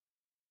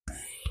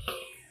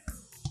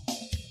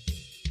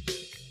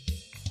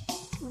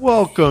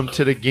Welcome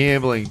to the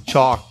Gambling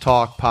Chalk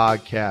Talk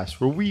podcast,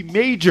 where we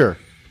major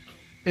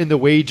in the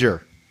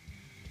wager.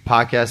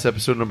 Podcast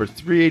episode number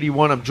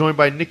 381. I'm joined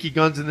by Nicky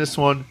Guns in this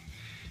one,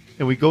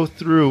 and we go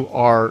through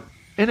our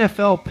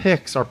NFL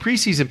picks, our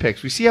preseason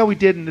picks. We see how we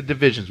did in the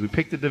divisions. We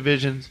picked the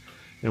divisions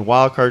and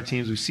wildcard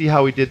teams. We see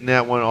how we did in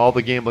that one. All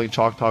the Gambling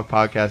Chalk Talk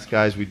podcast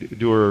guys, we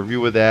do a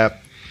review of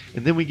that.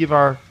 And then we give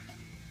our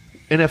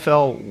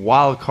NFL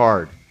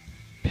wildcard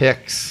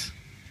picks.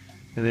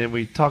 And then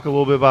we talk a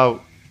little bit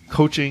about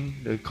coaching,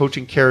 the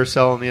coaching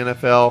carousel in the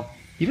NFL.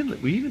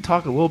 We even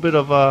talk a little bit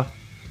of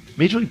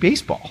Major League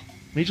Baseball.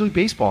 Major League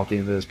Baseball at the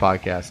end of this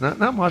podcast.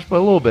 Not much, but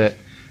a little bit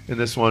in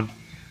this one.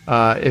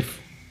 If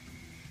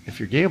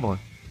you're gambling,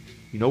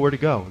 you know where to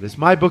go. This is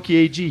MyBookie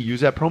AG.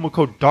 Use that promo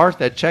code DARTH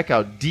at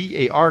checkout,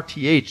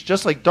 DARTH,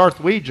 just like Darth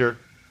Wager.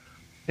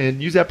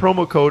 And use that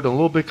promo code, and a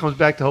little bit comes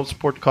back to help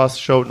support the cost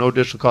of the show. No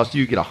additional cost to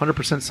you. You get a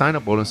 100%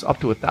 sign-up bonus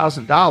up to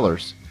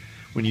 $1,000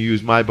 when you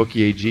use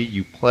MyBookie AG.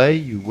 You play,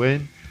 you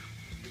win,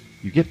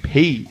 you get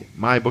paid.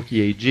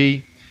 MyBookie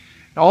AG.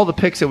 All the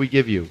picks that we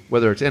give you,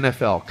 whether it's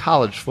NFL,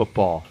 college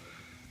football,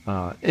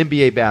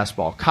 NBA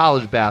basketball,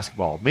 college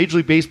basketball, Major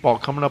League Baseball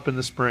coming up in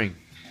the spring,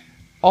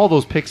 all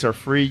those picks are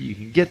free. You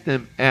can get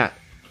them at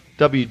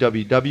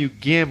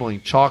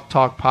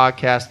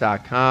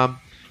www.gamblingchalktalkpodcast.com.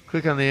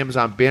 Click on the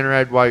Amazon banner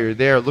ad while you're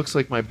there. It looks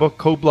like my book,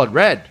 Cold Blood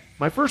Red,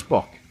 my first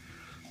book.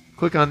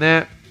 Click on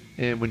that,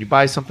 and when you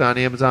buy something on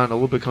Amazon, a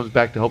little bit comes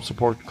back to help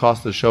support the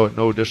cost of the show at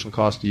no additional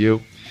cost to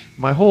you.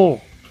 My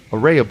whole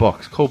array of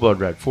books, Cold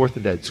Blood Red, Fourth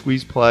and Dead,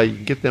 Squeeze Play, you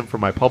can get them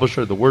from my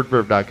publisher,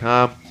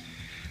 thewordverve.com.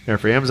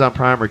 And for Amazon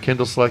Prime or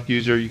Kindle Select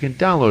user, you can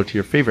download it to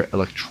your favorite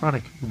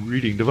electronic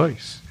reading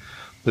device.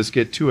 Let's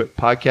get to it.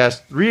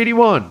 Podcast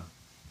 381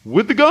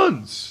 with the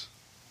Guns.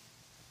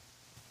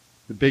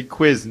 The big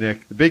quiz,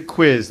 Nick. The big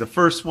quiz. The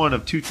first one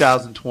of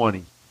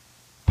 2020.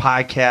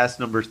 Podcast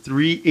number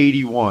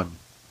 381.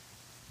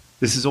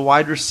 This is a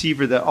wide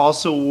receiver that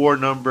also wore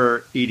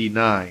number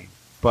 89.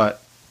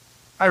 But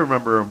I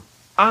remember him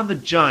on the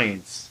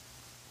Giants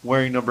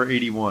wearing number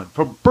 81.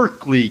 From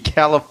Berkeley,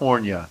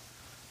 California.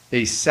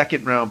 A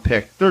second-round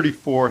pick,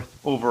 34th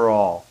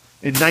overall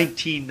in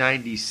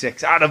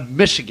 1996 out of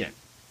Michigan.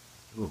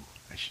 Ooh,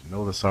 I should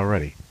know this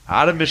already.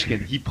 Out of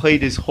Michigan. He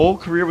played his whole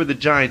career with the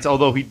Giants,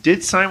 although he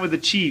did sign with the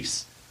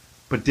Chiefs,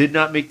 but did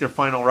not make their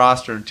final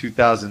roster in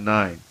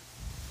 2009.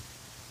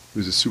 He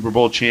was a Super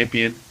Bowl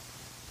champion.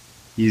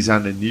 He's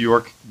on the New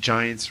York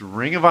Giants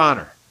Ring of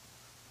Honor.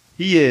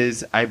 He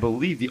is, I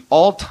believe, the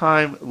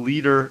all-time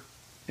leader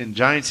in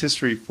Giants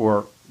history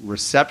for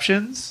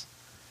receptions.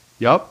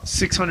 Yup,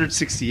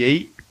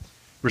 668.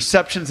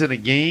 Receptions in a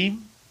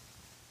game.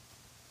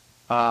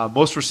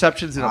 Most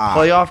receptions in a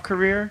playoff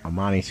career.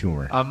 Amani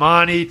Toomer.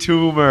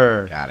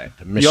 Got it.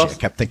 I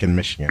kept thinking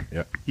Michigan.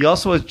 Yep. He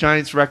also has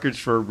Giants records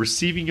for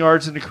receiving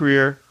yards in a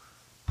career,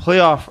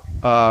 playoff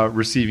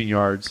receiving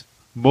yards,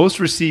 most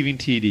receiving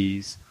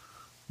TDs,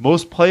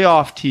 most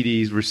playoff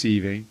TDs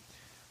receiving,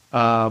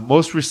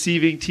 most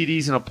receiving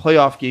TDs in a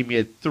playoff game. He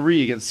had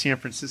 3 against San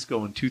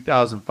Francisco in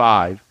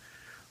 2005.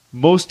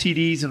 Most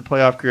TDs in a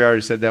playoff career. I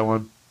already said that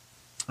one.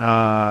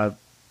 Punt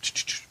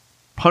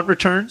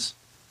returns.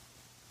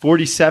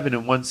 47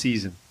 in one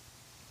season.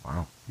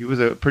 Wow. He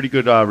was a pretty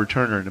good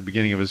returner in the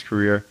beginning of his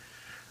career.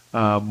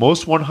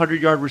 Most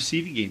 100-yard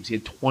receiving games. He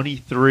had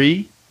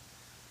 23.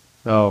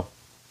 And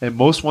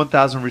most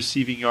 1,000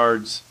 receiving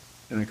yards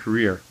in a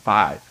career.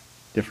 5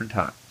 different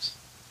times.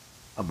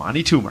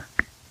 Amani Toomer.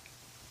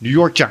 New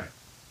York Giant.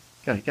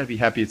 You got to be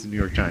happy it's a New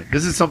York Giant.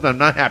 This is something I'm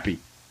not happy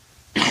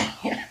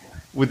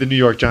with the New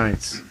York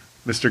Giants,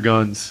 Mr.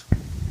 Guns.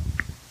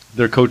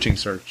 Their coaching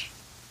search.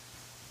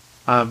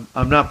 I'm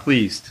not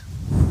pleased.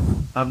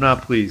 I'm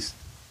not pleased.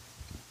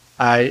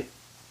 I'm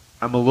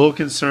a little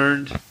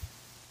concerned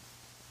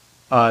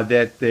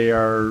that they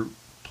are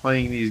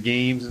playing these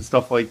games and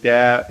stuff like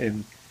that.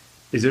 And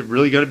is it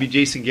really going to be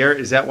Jason Garrett?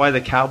 Is that why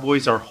the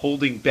Cowboys are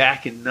holding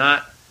back and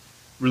not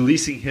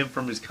releasing him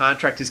from his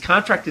contract? His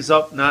contract is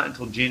up not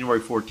until January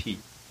 14th.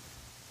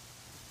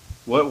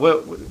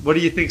 What do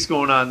you think's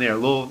going on there? A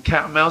little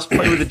cat and mouse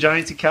play with the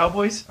Giants and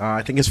Cowboys?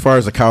 I think as far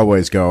as the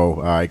Cowboys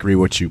go, I agree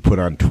with what you put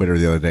on Twitter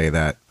the other day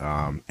that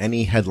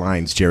any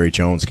headlines Jerry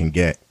Jones can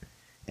get,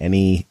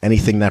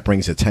 anything that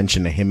brings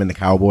attention to him and the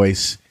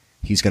Cowboys,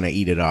 he's going to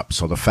eat it up.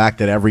 So the fact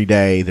that every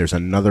day there's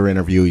another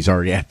interview, he's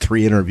already had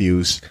 3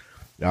 interviews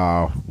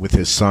with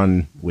his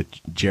son, with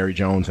Jerry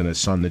Jones and his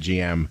son, the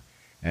GM,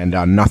 and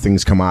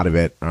nothing's come out of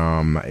it.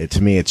 To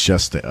me, it's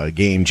just a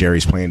game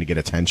Jerry's playing to get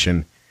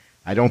attention.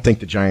 I don't think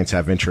the Giants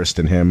have interest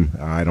in him.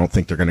 I don't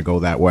think they're going to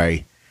go that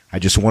way. I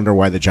just wonder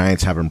why the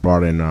Giants haven't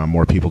brought in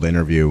more people to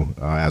interview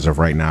as of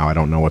right now. I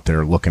don't know what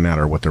they're looking at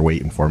or what they're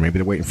waiting for. Maybe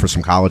they're waiting for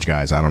some college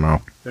guys. I don't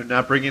know. They're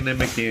not bringing in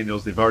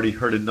McDaniels. They've already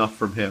heard enough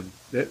from him.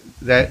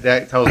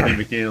 That tells me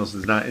McDaniels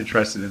is not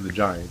interested in the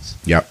Giants.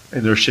 Yep.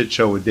 And their shit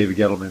show with David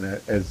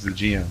Gettleman as the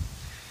GM.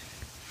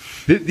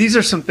 These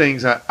are some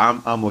things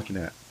I'm looking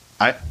at.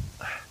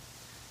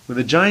 When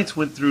the Giants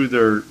went through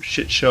their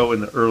shit show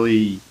in the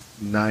early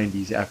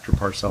 90s after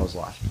Parcells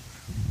left,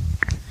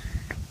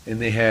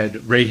 and they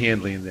had Ray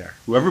Handley in there,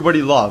 who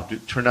everybody loved.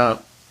 It turned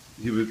out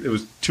it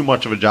was too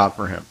much of a job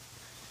for him.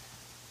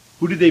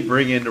 Who did they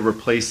bring in to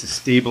replace to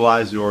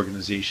stabilize the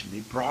organization? They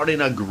brought in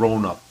a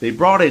grown-up. They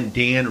brought in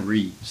Dan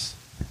Reeves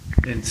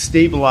and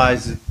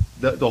stabilized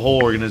the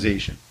whole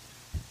organization.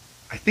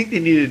 I think they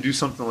needed to do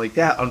something like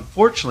that.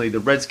 Unfortunately, the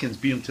Redskins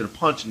beat them to the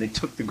punch, and they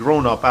took the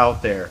grown-up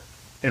out there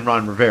in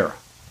Ron Rivera.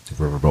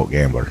 Riverboat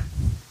Gambler.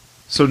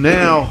 So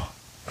now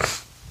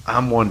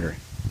I'm wondering,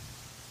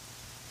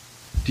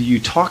 do you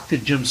talk to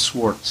Jim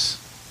Schwartz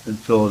in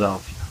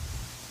Philadelphia?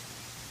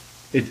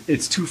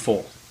 It's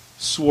twofold.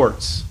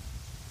 Schwartz,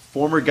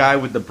 former guy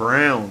with the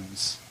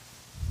Browns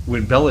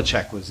when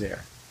Belichick was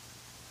there.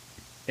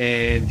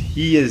 And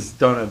he has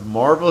done a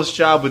marvelous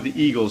job with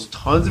the Eagles.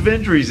 Tons of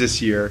injuries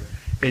this year.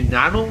 It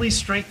not only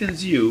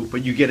strengthens you,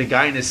 but you get a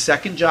guy in his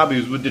second job. He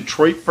was with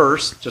Detroit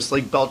first, just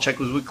like Belichick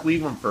was with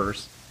Cleveland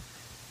first.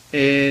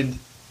 And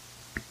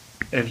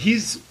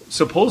he's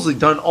supposedly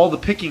done all the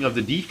picking of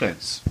the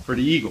defense for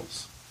the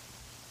Eagles.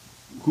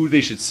 Who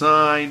they should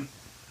sign.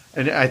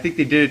 And I think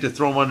they did it to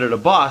throw him under the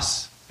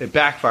bus. It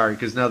backfired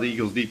because now the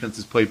Eagles' defense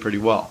has played pretty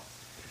well.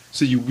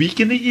 So you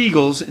weaken the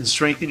Eagles and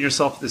strengthen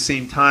yourself at the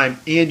same time,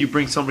 and you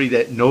bring somebody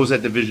that knows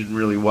that division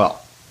really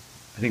well.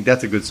 I think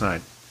that's a good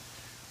sign.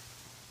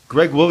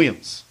 Greg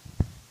Williams.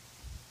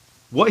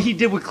 What he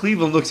did with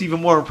Cleveland looks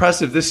even more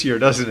impressive this year,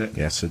 doesn't it?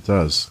 Yes, it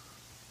does.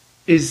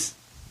 Is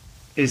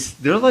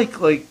they're like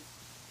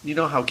you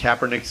know how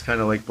Kaepernick's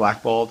kind of like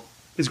blackballed?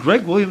 Is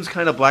Greg Williams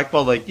kind of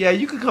blackballed? Like, yeah,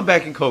 you can come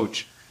back and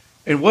coach.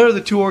 And what are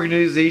the two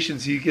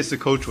organizations he gets to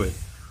coach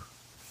with?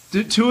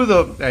 Two of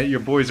the your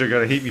boys are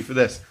going to hate me for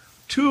this.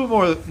 Two of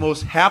the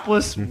most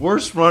hapless,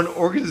 worst-run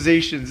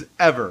organizations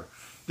ever.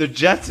 The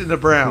Jets and the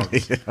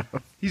Browns. Yeah.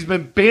 He's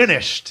been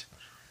banished.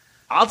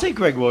 I'll take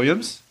Greg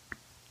Williams.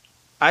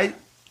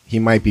 He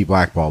might be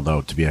blackballed,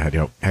 though, to be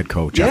a head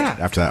coach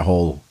after that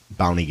whole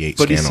Bountygate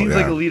scandal. But he seems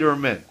like a leader of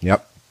men.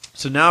 Yep.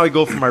 So now I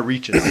go for my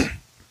reaches.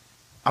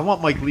 I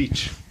want Mike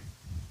Leach.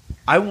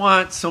 I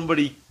want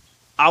somebody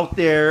out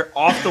there,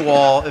 off the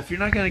wall. If you're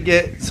not going to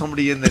get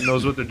somebody in that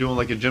knows what they're doing,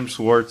 like a Jim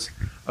Schwartz,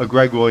 a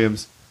Greg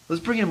Williams,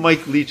 let's bring in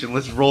Mike Leach and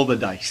let's roll the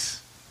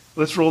dice.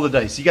 Let's roll the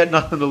dice. You got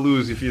nothing to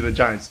lose if you're the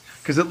Giants.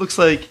 Because it looks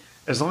like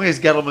as long as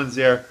Gettleman's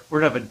there,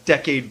 we're going to have a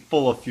decade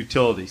full of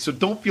futility. So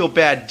don't feel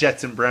bad,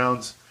 Jets and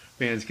Browns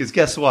fans, because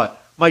guess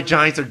what? My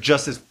Giants are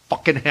just as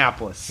fucking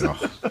hapless. Oh,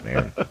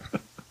 man. What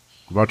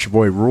about your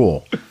boy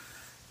Rule?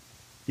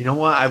 You know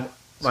what?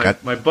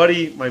 My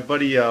buddy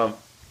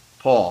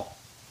Paul,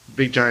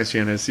 big Giants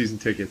fan, has season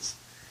tickets,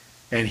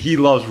 and he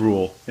loves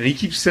Rule, and he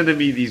keeps sending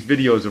me these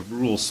videos of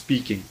Rule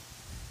speaking,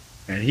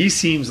 and he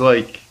seems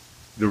like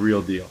the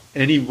real deal.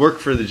 And he worked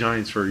for the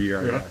Giants for a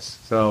year, I guess.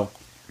 So,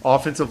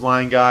 offensive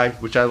line guy,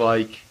 which I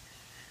like.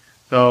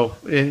 So,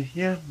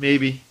 yeah,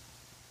 maybe.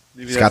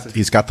 He's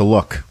got the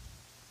look.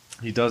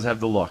 He does have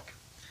the look.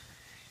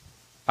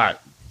 All right.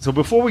 So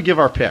before we give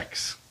our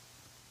picks,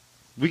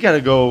 we got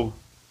to go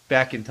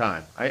back in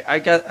time. I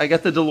got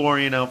the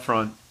DeLorean out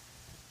front.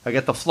 I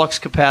got the flux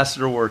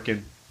capacitor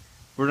working.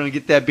 We're going to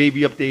get that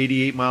baby up to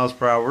 88 miles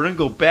per hour. We're going to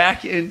go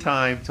back in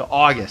time to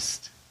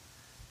August.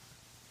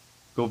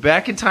 Go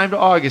back in time to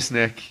August,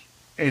 Nick.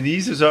 And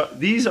these are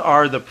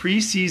the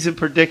preseason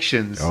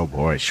predictions. Oh,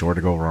 boy. Sure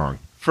to go wrong.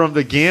 From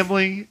the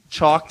Gambling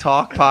Chalk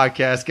Talk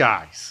podcast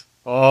guys.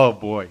 Oh,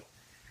 boy.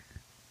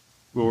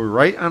 We were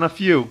right on a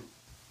few,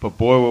 but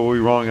boy, were we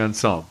wrong on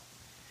some.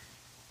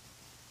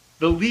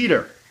 The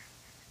leader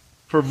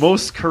for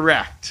most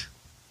correct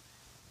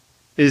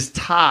is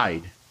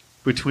tied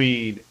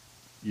between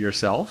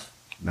yourself.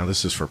 Now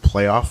this is for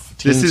playoff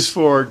teams? This is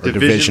for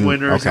division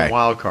winners and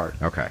wild card.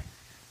 Okay.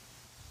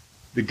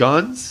 The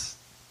Guns,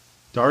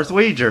 Darth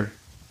Wager,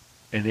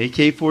 and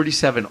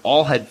AK-47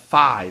 all had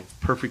 5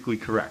 perfectly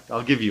correct.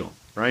 I'll give you them,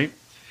 right?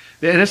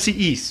 The NFC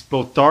East,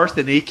 both Darth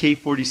and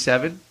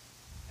AK-47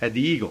 had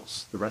the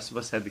Eagles. The rest of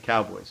us had the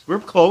Cowboys. We're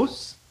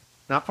close,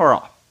 not far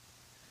off.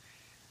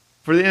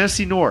 For the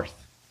NFC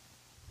North,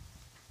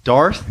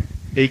 Darth,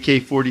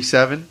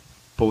 AK-47,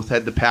 both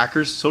had the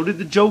Packers. So did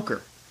the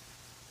Joker.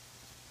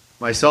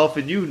 Myself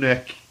and you,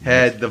 Nick,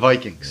 had the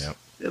Vikings. Yep.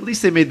 At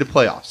least they made the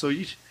playoffs. So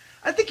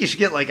I think you should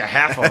get like a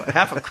half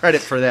a credit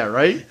for that,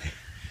 right?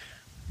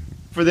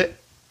 For the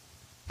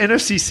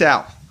NFC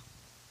South,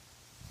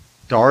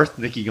 Darth,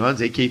 Nicky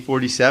Guns,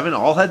 AK-47,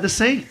 all had the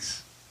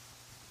Saints.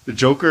 The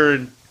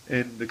Joker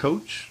and the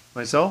coach,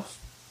 myself,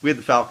 we had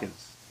the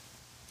Falcons.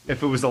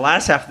 If it was the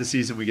last half of the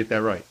season, we get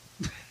that right.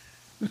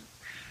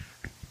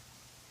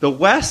 The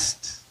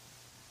West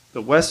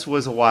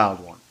was a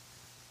wild one.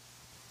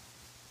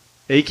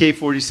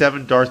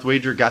 AK-47, Darth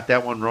Wager got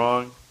that one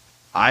wrong.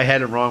 I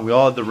had it wrong. We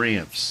all had the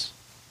Rams.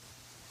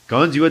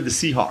 Guns, you had the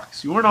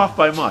Seahawks. You weren't off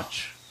by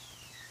much.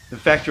 In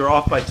fact, you were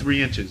off by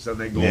 3 inches on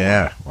that goal.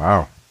 Yeah,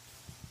 wow.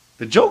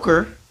 The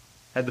Joker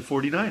had the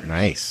 49ers.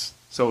 Nice.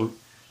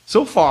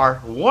 So far,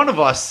 one of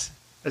us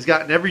has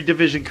gotten every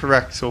division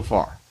correct so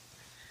far.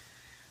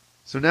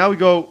 So now we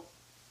go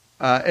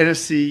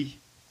NFC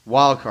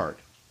wild card.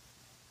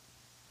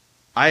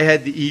 I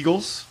had the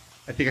Eagles.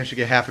 I think I should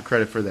get half a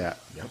credit for that.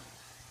 Yep.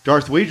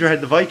 Darth Wager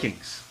had the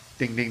Vikings.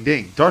 Ding, ding,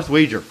 ding. Darth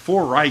Wager,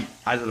 4 right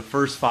out of the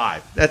first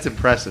 5. That's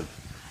impressive.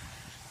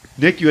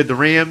 Nick, you had the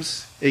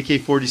Rams.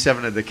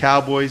 AK-47 had the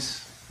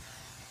Cowboys.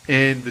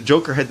 And the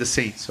Joker had the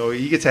Saints. So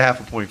he gets a half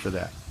a point for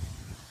that.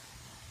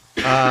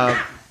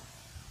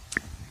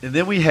 And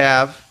then we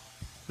have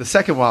the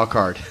second wild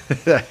card.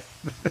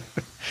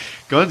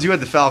 Guns, you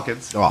had the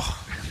Falcons.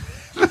 Oh,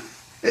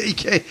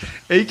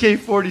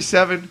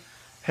 AK-47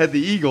 had the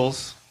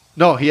Eagles.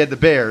 No, he had the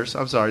Bears.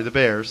 I'm sorry, the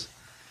Bears.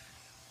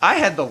 I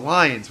had the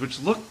Lions, which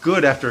looked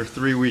good after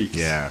 3 weeks.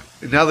 yeah.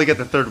 And now they get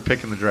the third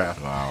pick in the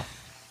draft. Wow.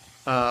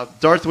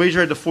 Darth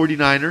Wager had the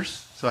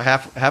 49ers, so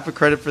half a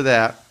credit for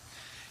that.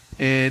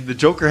 And the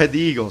Joker had the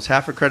Eagles,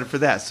 half a credit for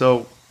that.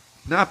 So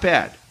not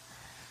bad.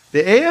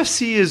 The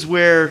AFC is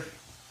where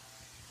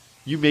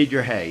you made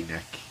your hay,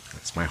 Nick.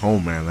 That's my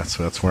home, man.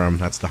 That's where I'm.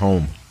 That's the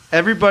home.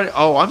 Everybody.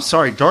 Oh, I'm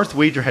sorry. Darth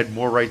Wager had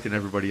more right than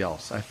everybody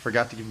else. I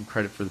forgot to give him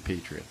credit for the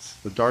Patriots.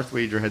 The Darth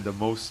Wager had the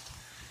most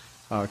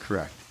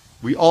correct.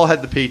 We all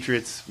had the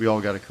Patriots. We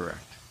all got it correct.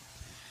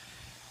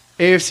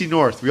 AFC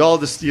North. We all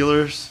had the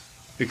Steelers,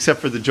 except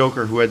for the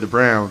Joker who had the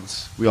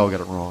Browns. We all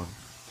got it wrong.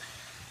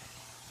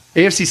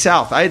 AFC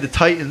South. I had the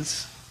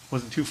Titans.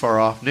 Wasn't too far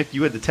off. Nick,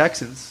 you had the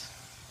Texans.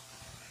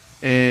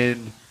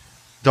 And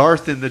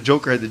Darth and the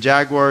Joker had the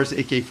Jaguars.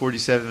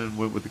 AK-47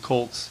 went with the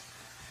Colts.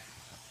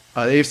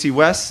 The AFC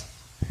West,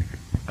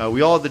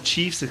 we all had the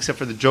Chiefs except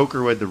for the Joker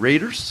who had the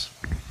Raiders.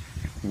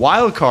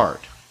 Wild card.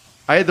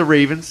 I had the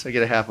Ravens. I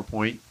get a half a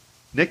point.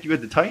 Nick, you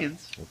had the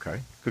Titans. Okay.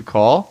 Good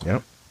call.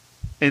 Yep.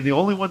 And the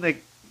only one that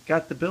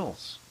got the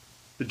Bills,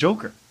 the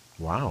Joker,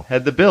 Wow.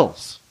 had the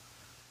Bills.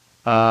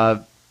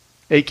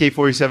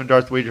 AK-47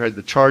 Darth Wager had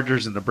the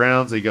Chargers and the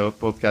Browns. They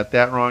both got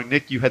that wrong.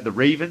 Nick, you had the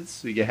Ravens,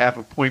 so you get half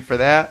a point for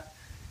that.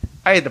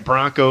 I had the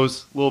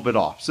Broncos, a little bit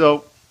off.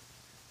 So,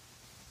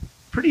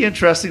 pretty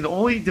interesting. The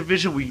only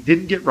division we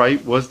didn't get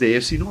right was the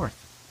AFC North.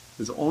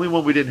 It's the only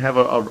one we didn't have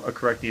a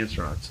correct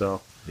answer on.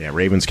 So, Yeah,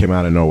 Ravens came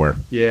out of nowhere.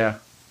 yeah.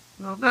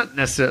 Well, not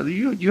necessarily.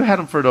 You had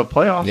them for the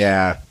playoffs.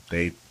 Yeah,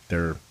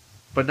 they're.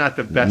 But not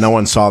the best. No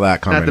one saw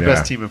that coming. Not the yeah.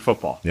 best team in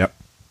football. Yep.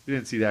 We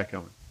didn't see that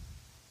coming.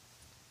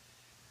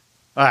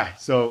 All right,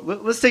 so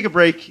let's take a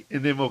break,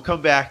 and then we'll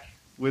come back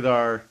with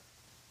our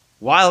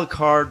wild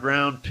card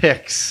round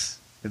picks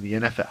in the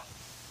NFL.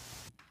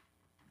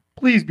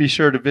 Please be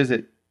sure to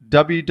visit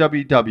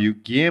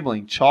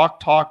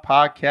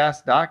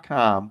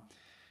www.gamblingchalktalkpodcast.com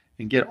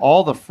and get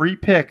all the free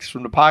picks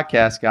from the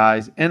podcast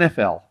guys,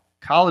 NFL,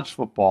 college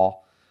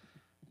football,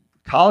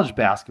 college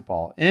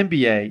basketball,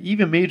 NBA,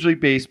 even Major League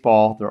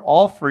Baseball. They're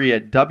all free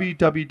at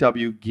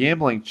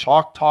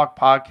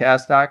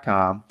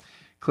www.gamblingchalktalkpodcast.com.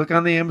 Click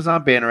on the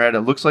Amazon banner ad.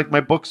 It looks like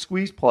my book,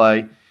 Squeeze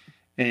Play,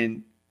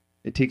 and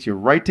it takes you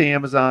right to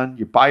Amazon.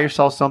 You buy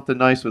yourself something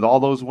nice with all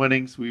those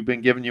winnings we've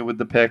been giving you with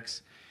the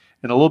picks,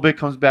 and a little bit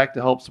comes back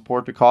to help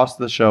support the cost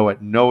of the show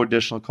at no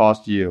additional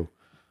cost to you.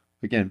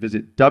 Again,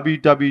 visit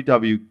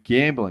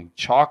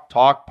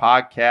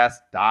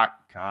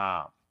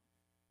www.gamblingchalktalkpodcast.com.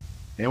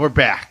 And we're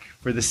back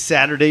for the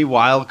Saturday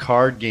wild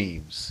card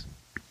games.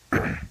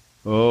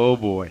 Oh,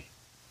 boy.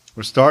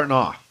 We're starting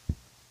off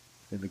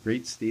in the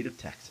great state of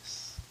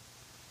Texas.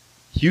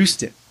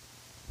 Houston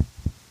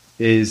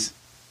is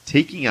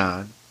taking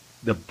on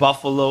the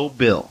Buffalo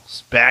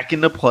Bills back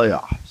in the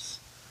playoffs.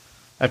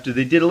 After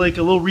they did like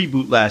a little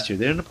reboot last year.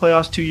 They're in the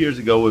playoffs 2 years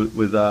ago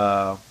with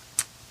Sean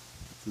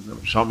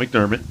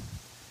McDermott.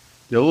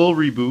 Did a little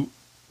reboot.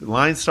 The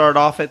line started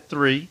off at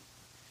 3.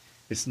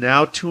 It's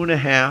now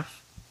 2.5.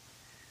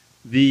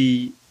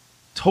 The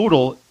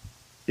total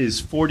is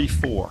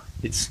 44.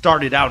 It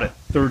started out at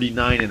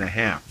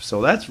 39.5.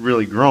 So that's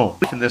really grown.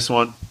 In this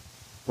one,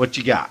 what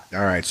you got?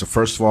 All right. So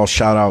first of all,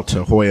 shout out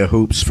to Hoya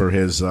Hoops for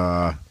his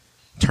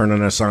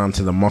turning us on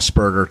to the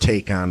Musburger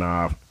take on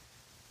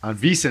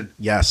VEASAN.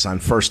 Yes, on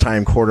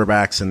first-time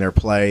quarterbacks and their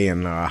play,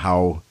 and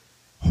how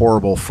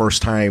horrible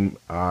first-time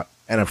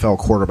NFL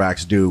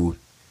quarterbacks do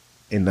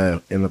in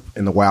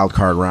the wild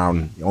card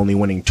round, only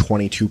winning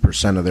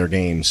 22% of their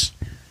games.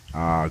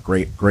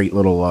 Great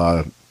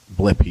little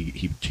blip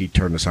he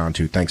turned us on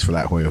to. Thanks for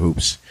that, Hoya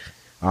Hoops.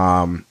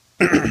 One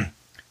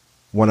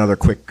other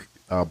quick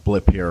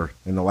blip here.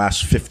 In the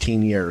last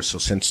 15 years, so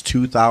since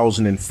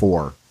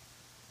 2004,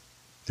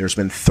 there's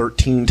been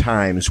 13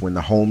 times when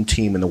the home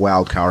team in the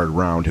wild card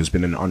round has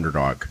been an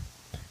underdog.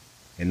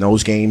 In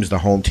those games, the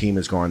home team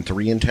has gone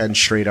 3-10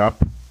 straight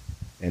up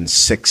and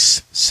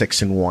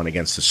 6-1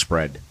 against the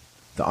spread.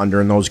 The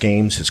under in those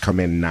games has come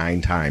in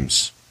 9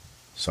 times.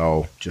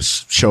 So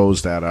just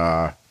shows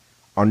that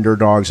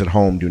underdogs at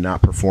home do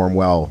not perform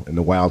well in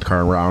the wild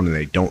card round, and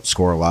they don't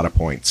score a lot of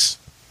points.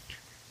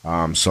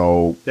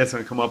 So that's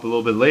going to come up a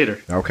little bit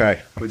later.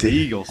 Okay. With the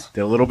Eagles.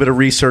 Did a little bit of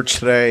research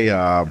today.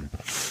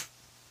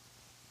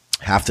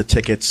 Half the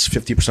tickets,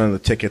 50% of the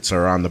tickets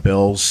are on the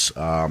Bills,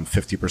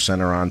 50%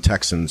 are on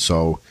Texans.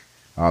 So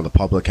the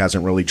public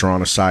hasn't really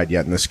drawn a side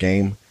yet in this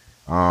game.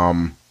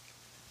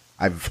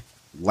 I've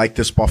liked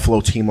this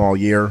Buffalo team all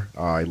year.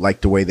 I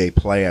like the way they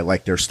play. I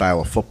like their style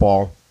of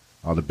football.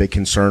 The big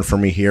concern for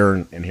me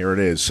here, and here it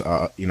is,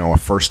 a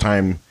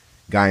first-time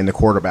guy in the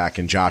quarterback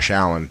in Josh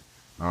Allen.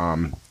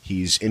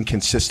 He's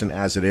inconsistent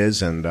as it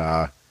is, and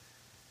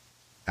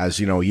as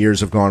you know, years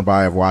have gone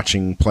by of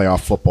watching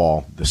playoff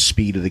football, the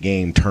speed of the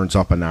game turns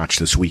up a notch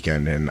this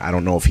weekend, and I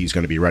don't know if he's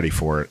going to be ready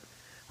for it.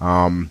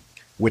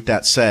 With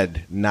that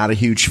said, not a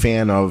huge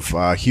fan of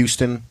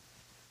Houston.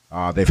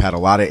 They've had a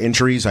lot of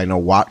injuries. I know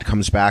Watt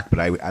comes back, but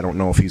I don't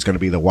know if he's going to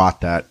be the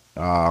Watt that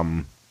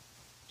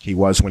he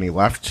was when he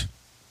left.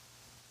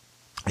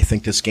 I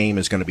think this game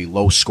is going to be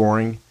low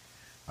scoring.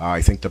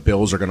 I think the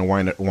Bills are going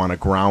to want to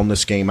ground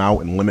this game out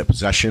and limit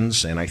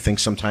possessions, and I think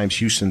sometimes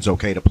Houston's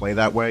okay to play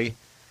that way.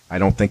 I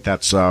don't think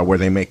that's where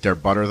they make their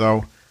butter,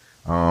 though.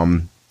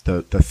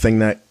 The thing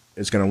that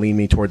is going to lean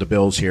me toward the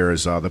Bills here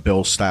is the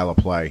Bills' style of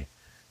play.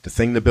 The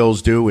thing the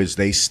Bills do is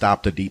they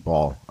stop the deep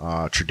ball.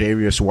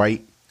 Tre'Davious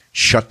White,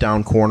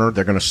 shutdown corner.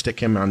 They're going to stick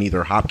him on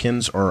either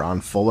Hopkins or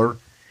on Fuller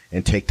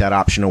and take that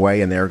option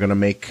away, and they're going to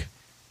make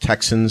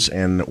Texans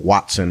and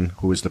Watson,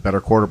 who is the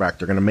better quarterback,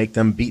 they're going to make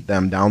them beat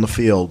them down the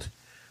field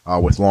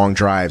with long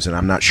drives, and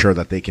I'm not sure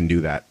that they can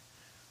do that.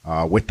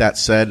 With that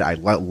said, I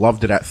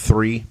loved it at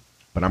 3,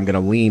 but I'm going to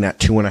lean at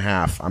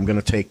 2.5. I'm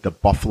going to take the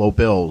Buffalo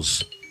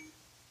Bills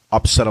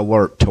upset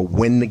alert to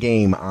win the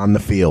game on the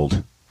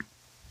field.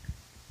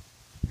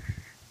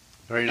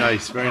 Very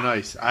nice, very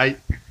nice. I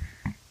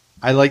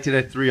liked it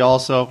at 3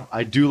 also.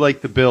 I do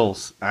like the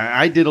Bills.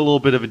 I did a little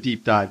bit of a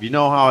deep dive. You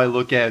know how I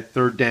look at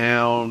third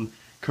down,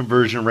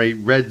 conversion rate,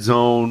 red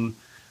zone,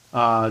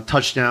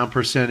 touchdown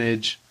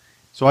percentage.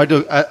 So I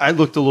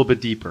looked a little bit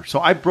deeper. So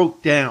I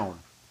broke down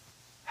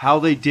how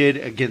they did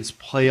against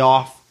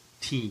playoff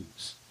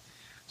teams.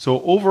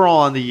 So overall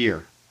on the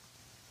year,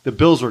 the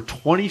Bills were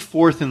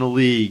 24th in the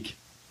league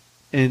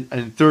in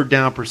third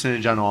down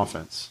percentage on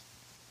offense.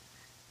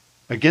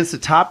 Against the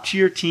top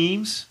tier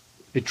teams,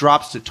 it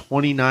drops to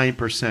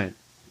 29%.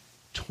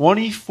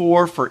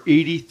 24 for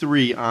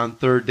 83 on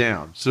third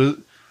down. So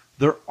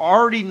they're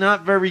already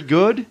not very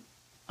good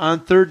on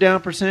third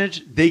down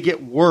percentage. They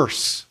get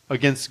worse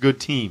against good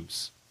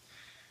teams.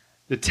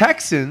 The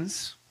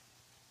Texans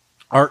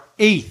are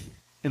 8th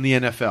in the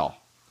NFL.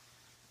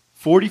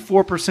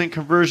 44%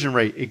 conversion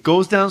rate. It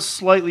goes down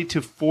slightly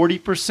to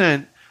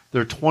 40%.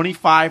 They're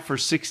 25 for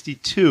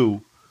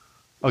 62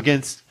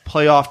 against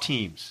playoff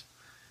teams.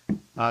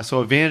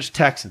 So advantage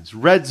Texans.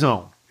 Red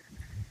zone.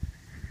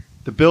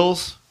 The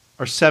Bills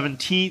are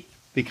 17th.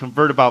 They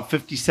convert about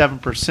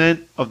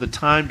 57% of the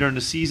time during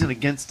the season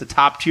against the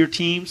top tier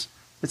teams.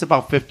 It's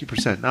about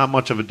 50%. Not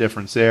much of a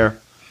difference there.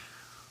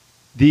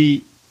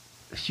 The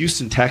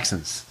Houston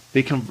Texans,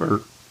 they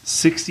convert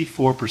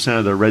 64%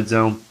 of their red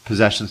zone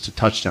possessions to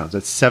touchdowns.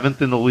 That's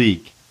 7th in the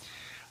league.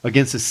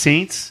 Against the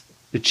Saints,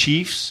 the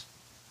Chiefs,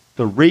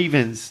 the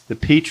Ravens, the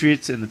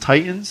Patriots, and the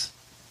Titans,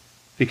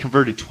 they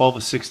converted 12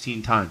 of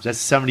 16 times. That's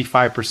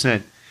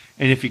 75%.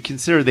 And if you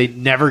consider they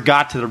never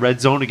got to the red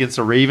zone against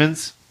the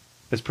Ravens,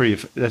 that's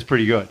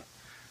pretty good.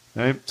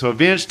 Right? So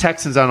advantage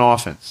Texans on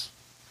offense.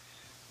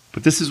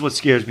 But this is what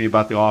scares me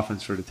about the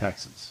offense for the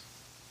Texans.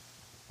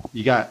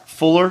 You got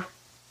Fuller,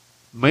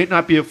 might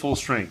not be at full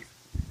strength.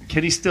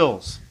 Kenny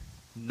Stills,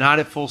 not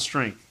at full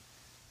strength.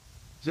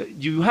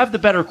 You have the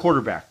better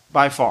quarterback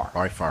by far.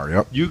 By far,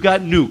 yep. You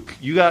got Nuke.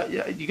 You got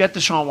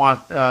Deshaun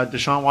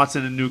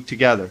Watson and Nuke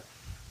together.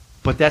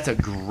 But that's a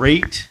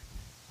great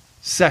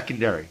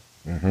secondary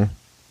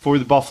for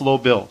the Buffalo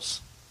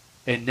Bills.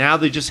 And now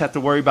they just have to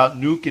worry about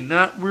Nuke and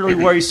not really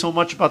worry so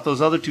much about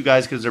those other two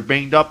guys because they're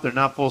banged up. They're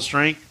not full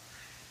strength.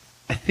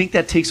 I think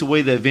that takes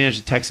away the advantage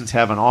the Texans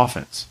have on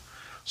offense.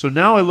 So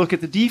now I look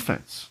at the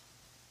defense.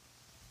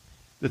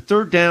 The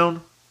third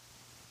down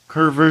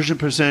conversion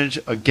percentage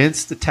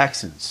against the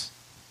Texans,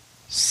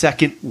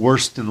 second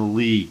worst in the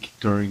league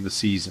during the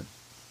season.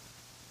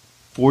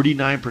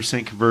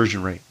 49%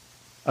 conversion rate.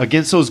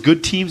 Against those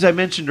good teams I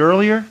mentioned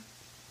earlier,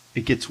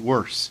 it gets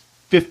worse.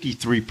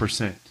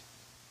 53%.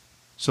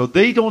 So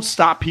they don't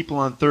stop people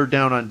on third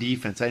down on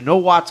defense. I know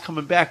Watt's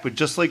coming back, but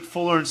just like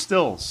Fuller and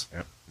Stills,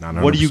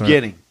 what are you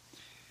getting?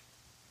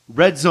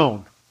 Red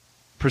zone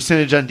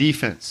percentage on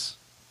defense.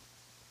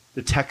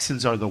 The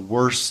Texans are the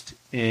worst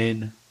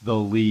in the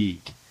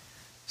league.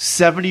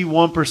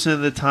 71%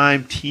 of the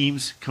time,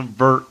 teams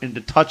convert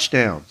into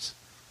touchdowns.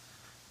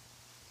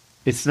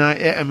 It's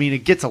not. I mean,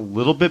 it gets a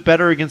little bit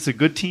better against the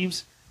good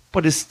teams,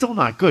 but it's still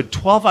not good.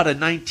 12 out of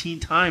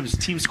 19 times,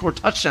 teams score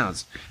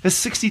touchdowns.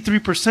 That's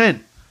 63%.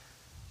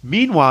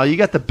 Meanwhile, you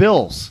got the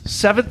Bills,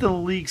 7th in the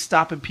league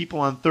stopping people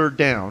on third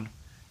down.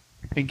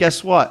 And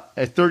guess what?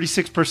 At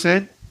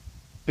 36%,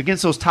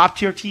 against those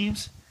top-tier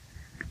teams,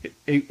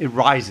 it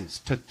rises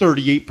to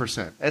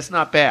 38%. That's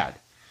not bad.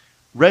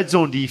 Red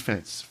zone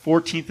defense,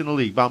 14th in the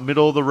league, about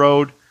middle of the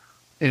road,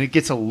 and it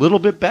gets a little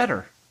bit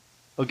better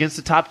against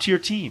the top-tier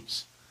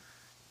teams.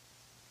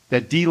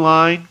 That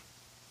D-line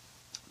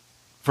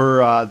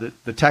for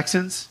the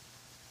Texans,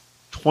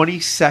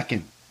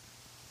 22nd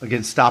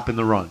against stopping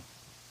the run.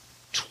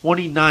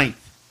 29th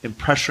in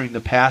pressuring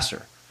the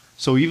passer.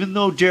 So even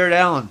though Jared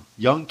Allen,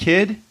 young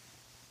kid,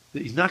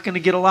 he's not going to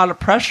get a lot of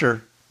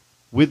pressure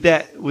with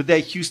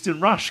that Houston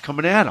rush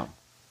coming at him.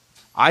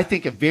 I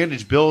think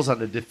advantage Bills on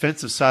the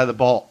defensive side of the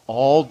ball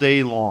all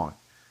day long.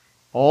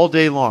 All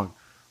day long.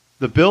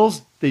 The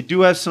Bills, they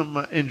do have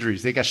some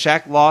injuries. They got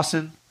Shaq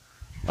Lawson,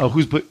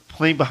 who's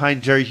playing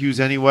behind Jerry Hughes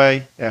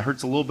anyway. It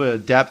hurts a little bit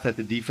of depth at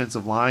the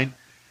defensive line.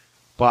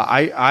 But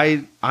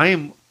I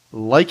am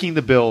liking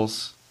the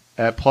Bills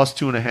at plus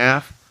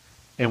 2.5.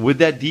 And with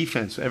that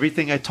defense,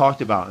 everything I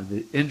talked about, and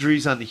the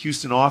injuries on the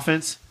Houston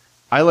offense,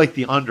 I like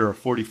the under of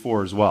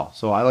 44 as well.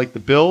 So I like the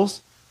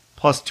Bills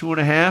plus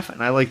 2.5,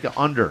 and I like the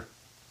under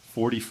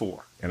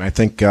 44. And I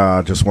think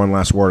just one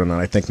last word on that.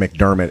 I think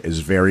McDermott is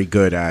very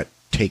good at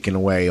taking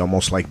away,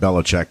 almost like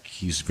Belichick.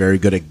 He's very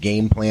good at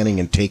game planning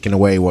and taking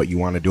away what you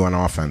want to do on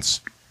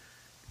offense.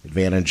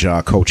 Advantage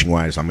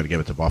coaching-wise, I'm going to give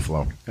it to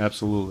Buffalo.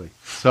 Absolutely.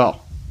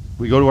 So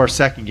we go to our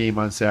second game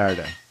on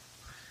Saturday.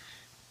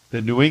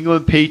 The New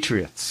England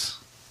Patriots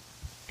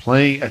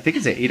playing, I think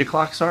it's at 8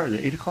 o'clock start. Is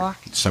it 8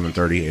 o'clock?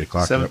 7:30, 8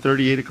 o'clock.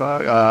 7:30, 8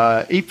 o'clock.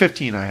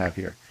 8:15 I have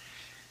here.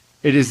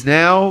 It is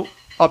now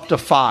up to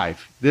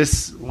 5.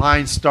 This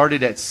line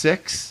started at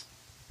 6.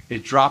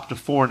 It dropped to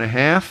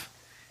 4.5.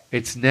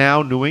 It's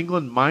now New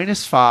England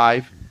minus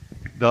 5.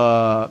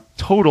 The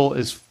total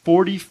is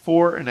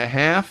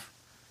 44.5.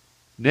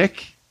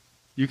 Nick,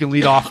 you can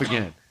lead off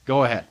again.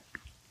 Go ahead.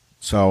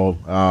 So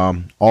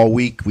all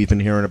week we've been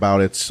hearing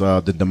about it's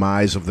the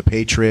demise of the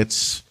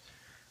Patriots.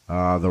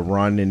 The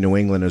run in New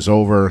England is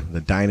over.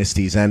 The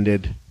dynasty's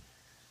ended.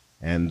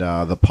 And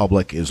the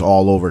public is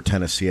all over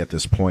Tennessee at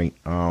this point.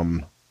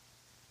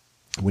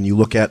 When you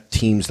look at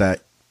teams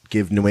that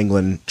give New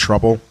England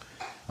trouble,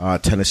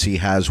 Tennessee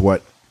has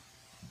what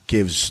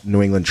gives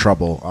New England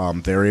trouble.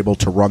 They're able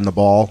to run the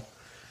ball.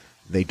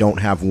 They don't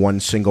have one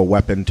single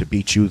weapon to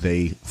beat you.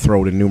 They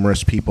throw to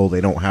numerous people.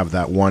 They don't have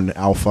that one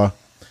alpha.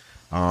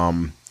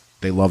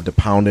 They love to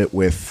pound it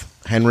with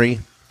Henry.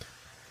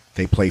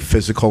 They play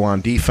physical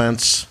on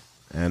defense,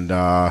 and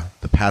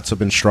the Pats have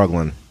been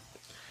struggling.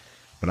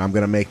 But I'm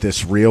going to make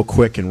this real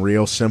quick and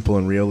real simple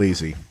and real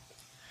easy.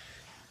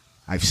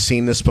 I've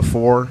seen this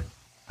before.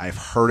 I've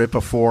heard it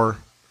before.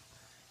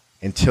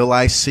 Until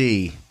I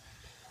see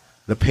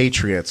the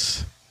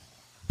Patriots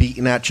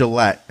beaten at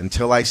Gillette,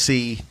 until I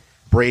see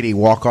Brady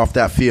walk off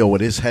that field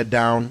with his head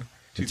down.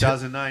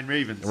 2009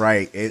 Ravens.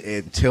 Right.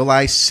 Until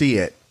I see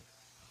it.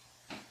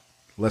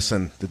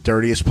 Listen, the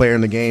dirtiest player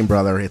in the game,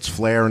 brother. It's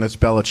Flair and it's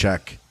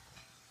Belichick.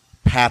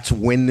 Pats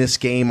win this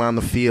game on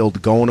the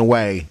field going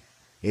away.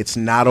 It's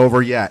not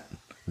over yet.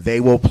 They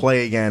will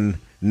play again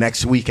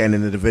next weekend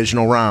in the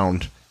divisional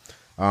round.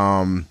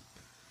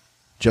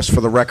 Just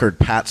for the record,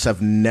 Pats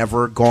have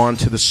never gone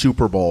to the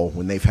Super Bowl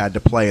when they've had to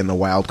play in the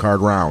wild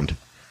card round.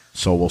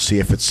 So we'll see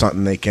if it's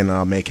something they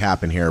can make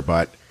happen here.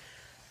 But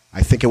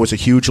I think it was a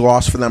huge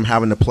loss for them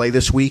having to play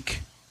this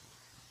week.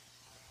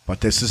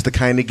 But this is the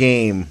kind of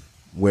game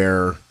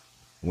where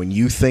when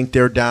you think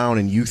they're down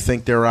and you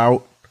think they're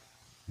out,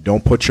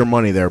 don't put your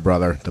money there,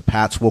 brother. The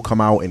Pats will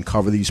come out and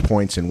cover these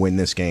points and win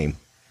this game.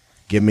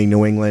 Give me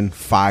New England,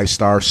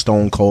 5-star,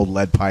 stone cold,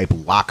 lead pipe,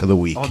 lock of the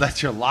week. Oh,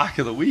 that's your lock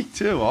of the week,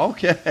 too.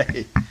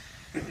 Okay.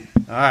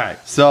 All right.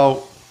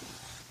 So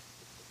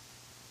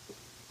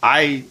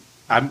I'm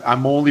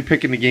only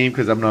picking the game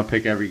because I'm going to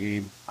pick every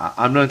game.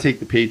 I'm going to take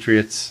the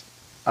Patriots.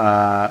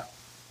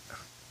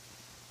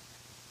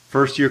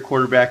 First-year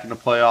quarterback in the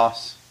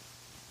playoffs.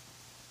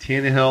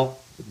 Tannehill,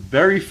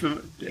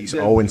 he's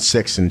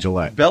 0-6 in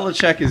Gillette.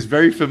 Belichick is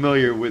very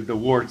familiar with the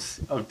warts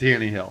of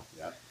Tannehill.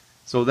 Yep.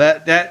 So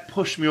that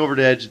pushed me over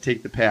the edge to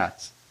take the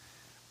Pats.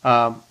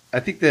 I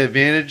think the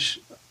advantage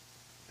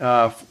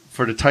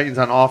for the Titans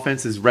on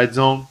offense is red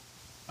zone.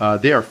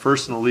 They are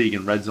first in the league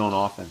in red zone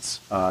offense.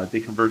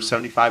 They convert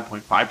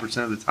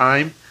 75.5% of the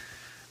time.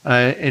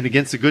 And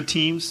against the good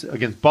teams,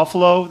 against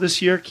Buffalo this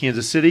year,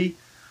 Kansas City,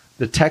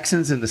 the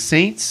Texans, and the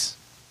Saints,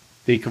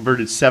 they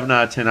converted 7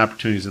 out of 10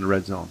 opportunities in the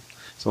red zone.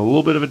 So a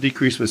little bit of a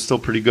decrease, but still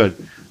pretty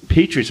good.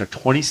 Patriots are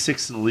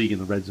 26th in the league in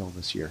the red zone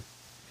this year.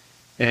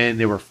 And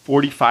they were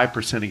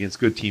 45% against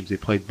good teams. They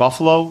played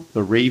Buffalo,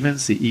 the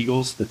Ravens, the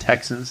Eagles, the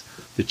Texans,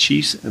 the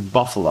Chiefs, and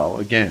Buffalo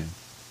again.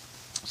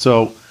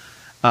 So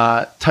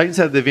Titans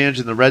have the advantage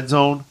in the red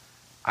zone.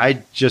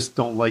 I just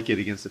don't like it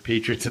against the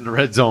Patriots in the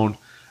red zone.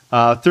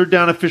 Third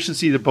down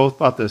efficiency, they're both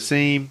about the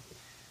same.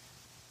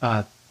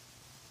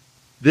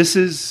 This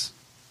is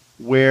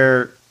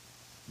where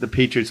the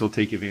Patriots will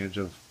take advantage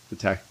of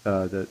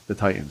the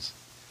Titans.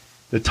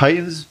 The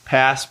Titans'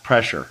 pass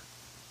pressure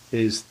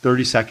is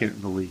 32nd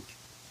in the league.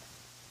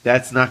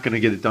 That's not going to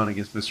get it done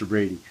against Mr.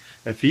 Brady.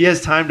 If he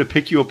has time to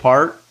pick you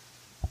apart,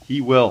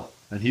 he will,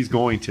 and he's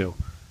going to.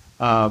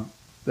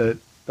 The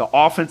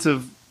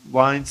offensive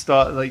line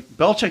stuff, like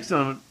Belichick's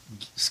done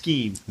a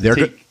scheme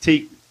to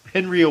take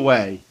Henry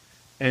away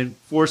and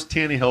force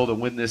Tannehill to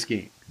win this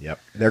game. Yep,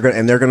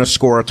 they're gonna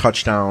score a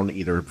touchdown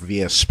either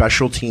via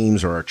special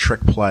teams or a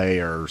trick play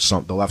or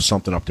something. They'll have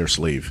something up their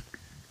sleeve.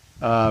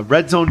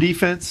 Red zone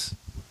defense,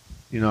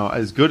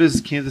 as good as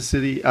Kansas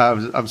City.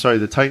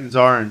 The Titans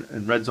are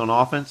in red zone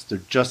offense. They're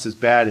just as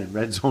bad in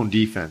red zone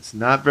defense.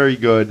 Not very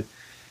good.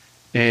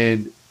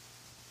 And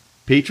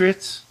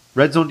Patriots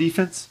red zone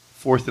defense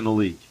 4th in the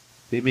league.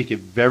 They make it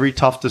very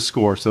tough to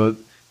score. So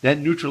that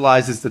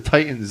neutralizes the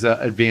Titans'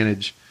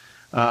 advantage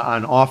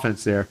on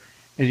offense there.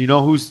 And you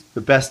know who's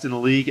the best in the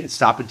league at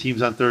stopping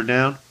teams on third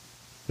down?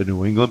 The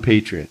New England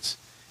Patriots.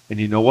 And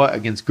you know what?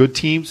 Against good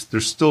teams, they're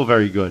still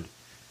very good.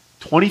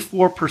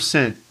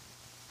 24%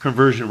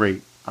 conversion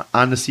rate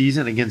on the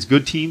season. Against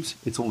good teams,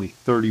 it's only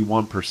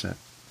 31%.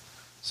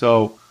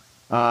 So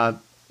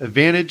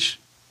advantage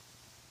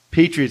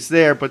Patriots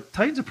there, but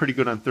Titans are pretty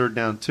good on third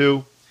down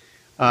too.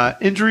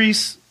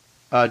 Injuries,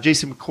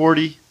 Jason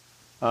McCourty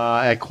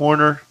at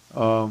corner.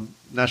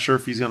 Not sure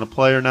if he's going to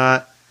play or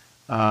not.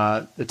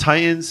 The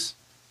Titans,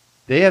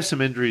 they have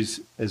some injuries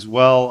as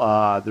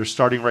well. Their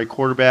starting right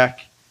cornerback,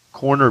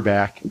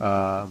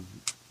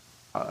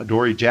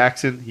 Adoree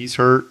Jackson, he's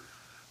hurt.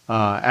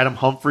 Adam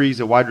Humphries,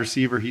 a wide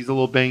receiver, he's a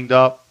little banged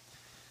up.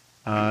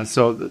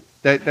 So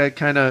that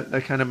kind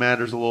of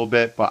matters a little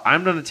bit. But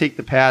I'm going to take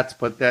the Pats,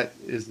 but that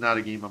is not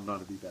a game I'm going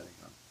to be betting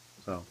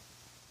on.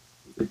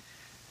 So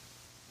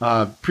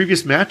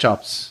previous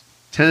matchups,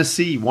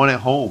 Tennessee won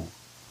at home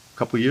a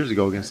couple years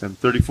ago against them,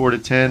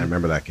 34-10. I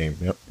remember that game.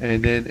 Yep.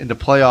 And then in the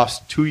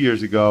playoffs 2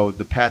 years ago,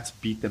 the Pats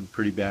beat them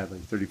pretty badly,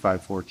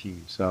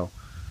 35-14. So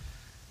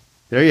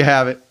there you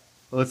have it.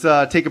 Let's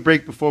take a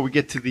break before we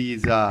get to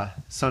these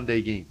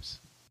Sunday games.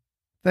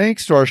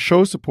 Thanks to our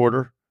show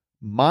supporter,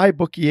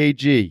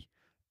 MyBookieAG.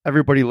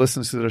 Everybody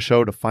listens to the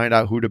show to find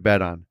out who to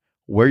bet on.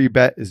 Where you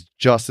bet is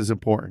just as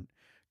important.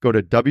 Go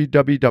to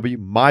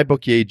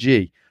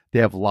www.mybookie.ag. They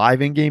have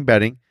live in-game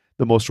betting,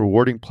 the most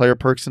rewarding player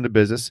perks in the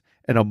business,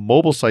 and a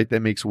mobile site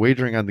that makes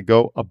wagering on the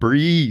go a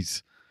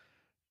breeze.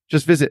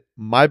 Just visit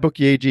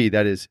MyBookieAG.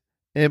 That is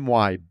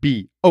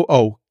MyBookie.ag.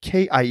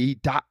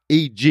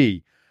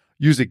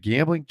 Use a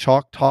Gambling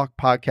Chalk Talk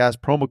Podcast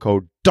promo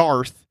code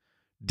DARTH,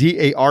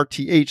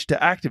 DARTH,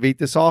 to activate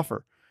this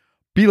offer.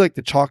 Be like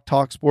the Chalk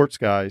Talk sports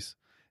guys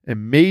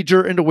and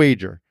major and a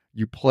wager.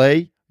 You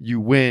play,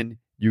 you win,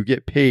 you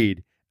get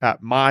paid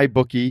at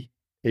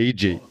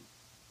MyBookieAG.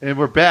 And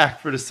we're back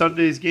for the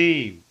Sunday's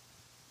game.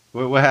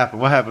 What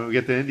happened? We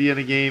get the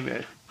Indiana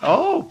game.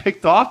 Oh,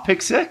 picked off,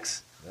 pick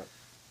six. Yep.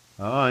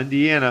 Oh,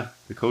 Indiana.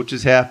 The coach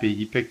is happy.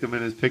 He picked them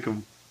in his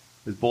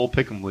bowl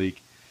pick'em league.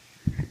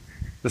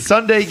 The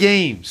Sunday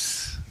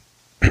games,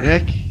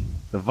 Nick,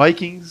 the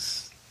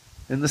Vikings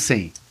and the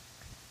Saints.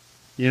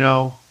 You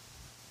know,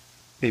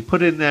 they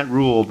put in that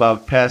rule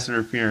about pass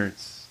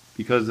interference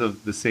because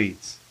of the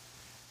Saints,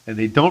 and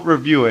they don't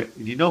review it.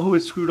 And you know who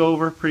it screwed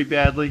over pretty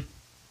badly?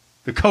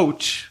 The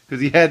coach,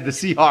 because he had the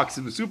Seahawks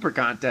in the Super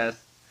Contest.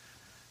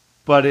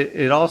 But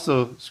it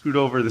also screwed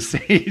over the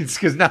Saints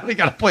because now they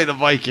got to play the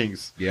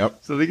Vikings. Yep.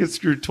 So they get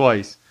screwed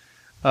twice.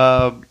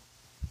 Let's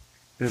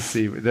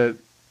see. The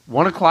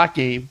 1 o'clock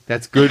game,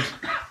 that's good.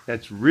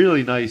 That's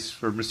really nice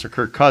for Mr.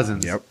 Kirk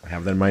Cousins. Yep, I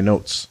have that in my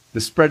notes. The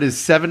spread is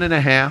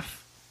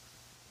 7.5,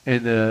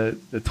 and the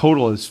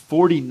total is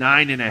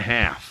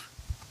 49.5.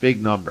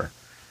 Big number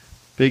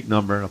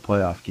in a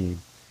playoff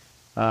game.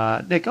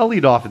 Nick, I'll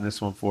lead off in this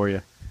one for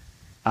you.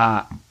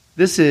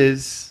 This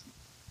is,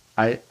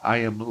 I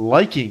am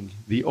liking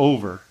the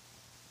over.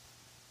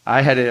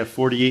 I had it at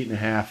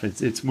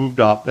 48.5. It's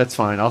moved up. That's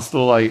fine. I'll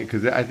still like it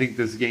because I think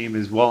this game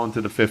is well into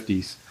the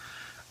 50s.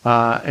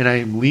 And I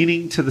am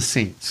leaning to the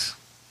Saints.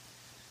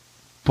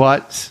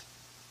 But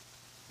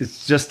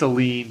it's just a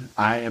lean.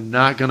 I am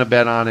not going to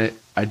bet on it.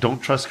 I don't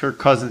trust Kirk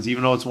Cousins,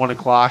 even though it's 1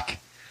 o'clock.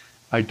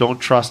 I don't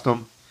trust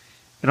him.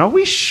 And are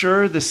we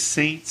sure the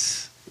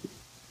Saints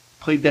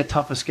played that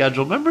tough a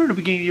schedule? Remember in the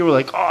beginning of the year, we're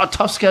like, oh,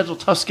 tough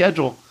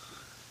schedule.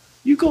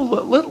 You go.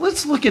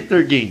 Let's look at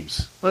their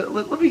games.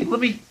 Let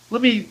me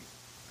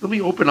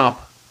open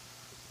up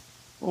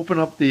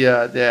the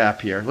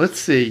app here. Let's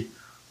see.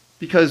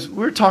 Because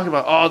we're talking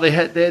about they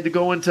had to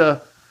go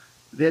into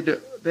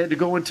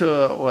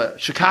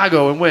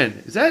Chicago and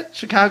win. Is that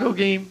Chicago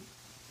game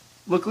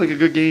look like a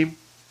good game?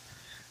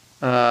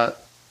 Man,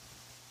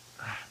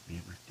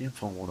 my damn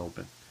phone won't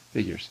open.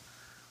 Figures.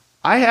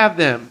 I have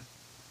them.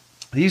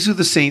 These are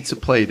the Saints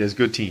that played as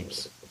good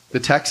teams. The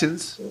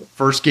Texans,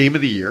 first game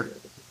of the year,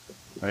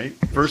 right?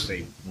 First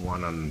they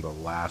won on the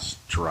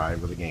last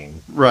drive of the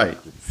game. Right.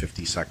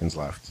 50 seconds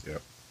left.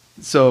 Yep.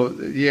 So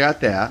you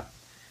got that.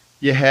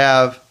 You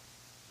have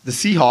the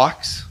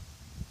Seahawks,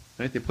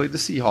 right? They played the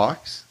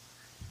Seahawks.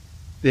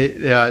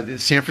 The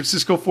San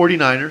Francisco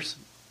 49ers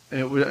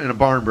in a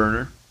barn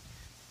burner,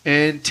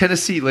 and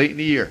Tennessee late in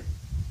the year.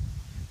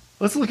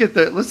 Let's look at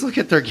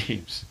their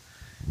games.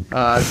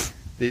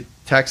 The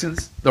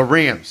Texans, the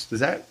Rams.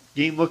 Does that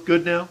game look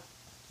good now?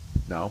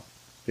 No.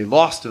 They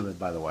lost to them,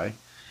 by the way.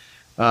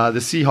 The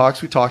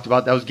Seahawks we talked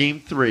about. That was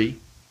game 3.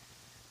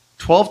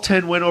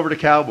 12-10 win over the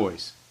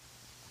Cowboys.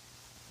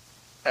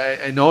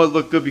 I know it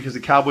looked good because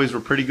the Cowboys were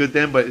pretty good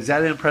then, but is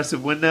that an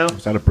impressive win now?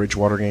 Was that a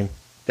Bridgewater game?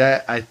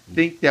 I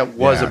think that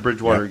was a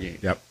Bridgewater game.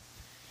 Yep.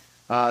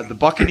 The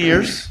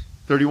Buccaneers,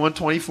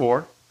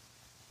 31-24.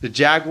 The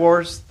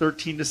Jaguars,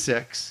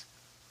 13-6.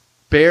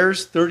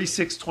 Bears,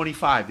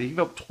 36-25. They gave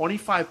up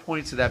 25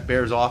 points to that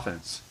Bears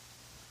offense.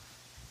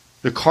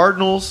 The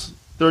Cardinals,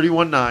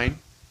 31-9.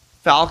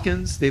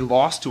 Falcons, they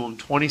lost to them,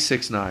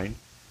 26-9.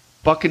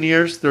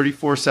 Buccaneers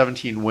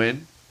 34-17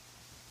 win.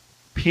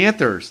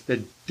 Panthers,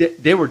 the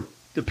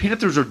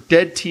Panthers were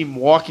dead team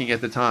walking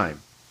at the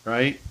time,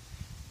 right?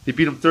 They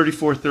beat them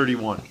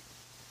 34-31.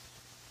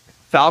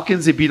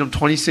 Falcons, they beat them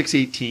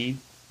 26-18.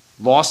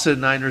 Lost to the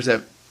Niners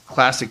at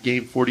classic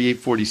game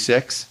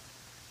 48-46.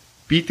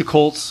 Beat the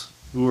Colts,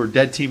 who were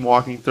dead team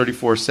walking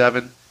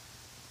 34-7.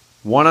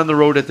 Won on the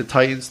road at the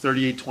Titans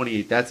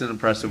 38-28. That's an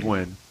impressive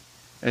win.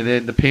 And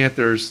then the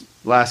Panthers,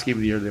 last game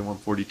of the year, they won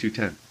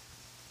 42-10.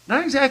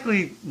 Not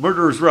exactly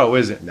murderer's row,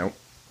 is it? Nope.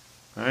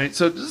 All right,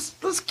 so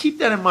just let's keep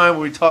that in mind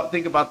when we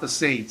think about the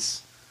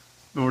Saints,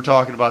 when we're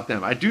talking about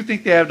them. I do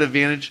think they have the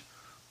advantage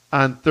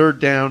on third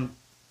down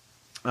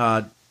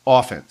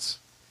offense.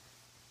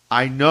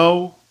 I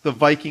know the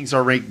Vikings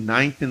are ranked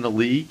 9th in the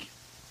league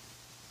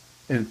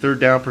in third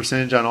down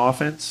percentage on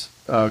offense,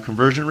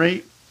 conversion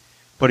rate.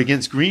 But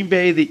against Green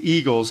Bay, the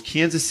Eagles,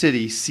 Kansas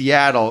City,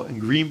 Seattle,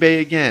 and Green Bay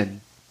again,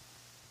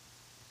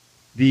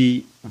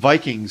 the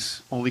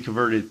Vikings only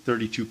converted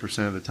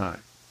 32% of the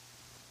time,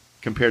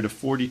 compared to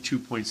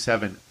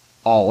 42.7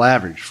 all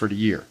average for the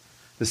year.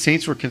 The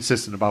Saints were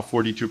consistent, about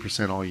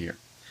 42% all year.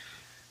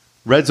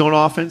 Red zone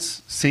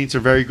offense, Saints are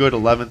very good,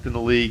 11th in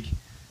the league,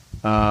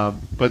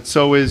 but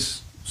the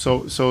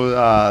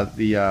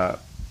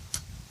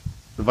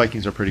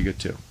Vikings are pretty good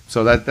too.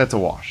 So that's a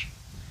wash.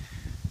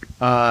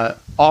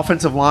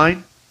 Offensive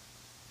line,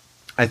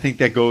 I think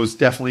that goes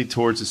definitely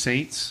towards the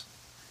Saints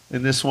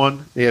in this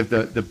one. They have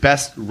the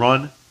best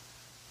run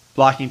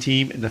blocking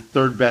team and the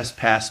third best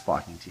pass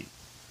blocking team.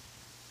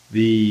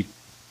 The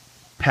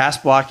pass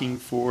blocking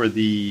for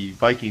the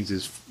Vikings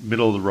is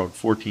middle of the road,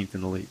 14th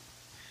in the league.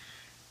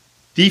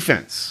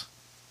 Defense,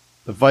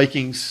 the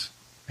Vikings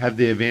have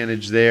the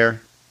advantage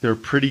there. They're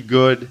pretty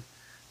good.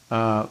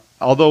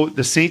 Although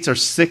the Saints are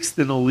 6th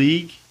in the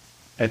league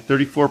at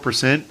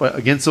 34%, but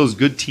against those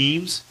good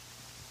teams,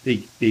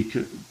 the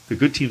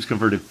good teams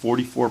converted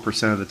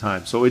 44% of the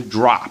time. So it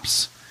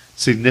drops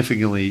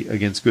significantly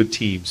against good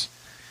teams.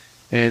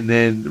 And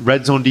then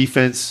red zone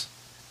defense,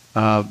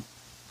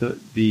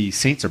 the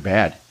Saints are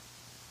bad.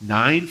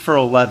 9 for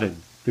 11,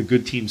 the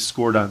good teams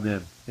scored on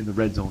them in the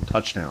red zone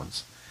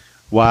touchdowns,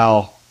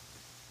 while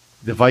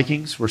the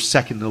Vikings were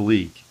second in the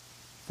league,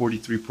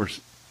 43%,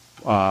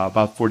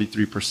 about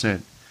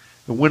 43%.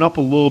 It went up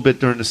a little bit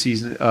during the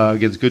season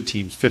against good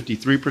teams,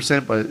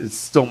 53%, but it's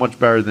still much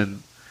better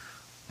than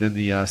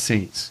the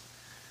Saints.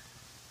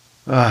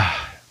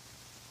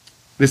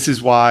 This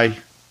is why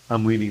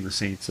I'm leaning the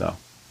Saints, though.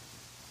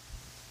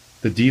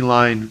 The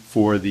D-line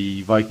for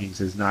the Vikings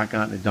has not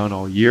gotten it done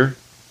all year.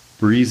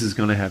 Breeze is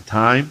going to have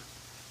time.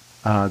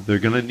 They're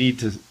going to need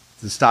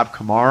to stop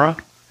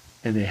Kamara,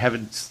 and they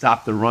haven't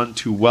stopped the run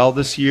too well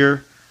this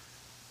year.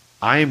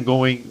 I am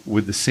going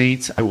with the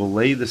Saints. I will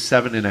lay the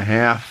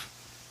 7.5.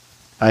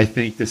 I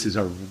think this is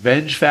a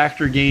revenge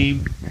factor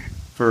game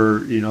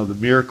for the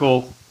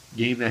miracle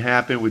game that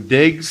happened with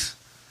Diggs.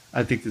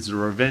 I think this is a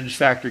revenge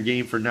factor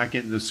game for not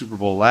getting to the Super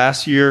Bowl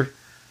last year.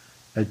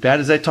 As bad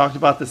as I talked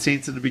about the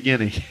Saints in the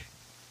beginning,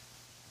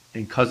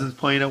 and Cousins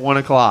playing at 1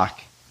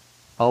 o'clock,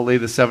 I'll lay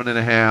the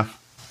 7.5.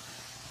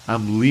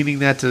 I'm leaning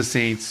that to the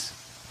Saints,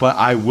 but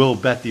I will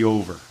bet the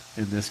over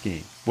in this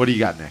game. What do you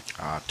got, Nick?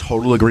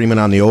 Total agreement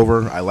on the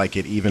over. I like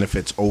it even if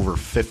it's over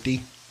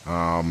 50.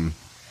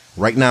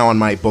 Right now on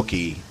my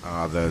bookie,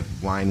 the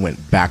line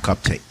went back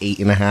up to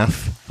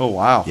 8.5. Oh,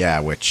 wow.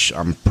 Yeah, which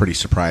I'm pretty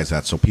surprised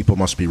at. So people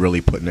must be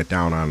really putting it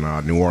down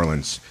on New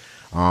Orleans.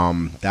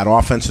 That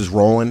offense is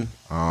rolling.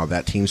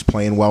 That team's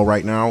playing well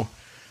right now.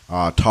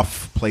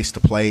 Tough place to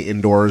play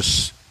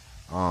indoors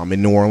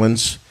in New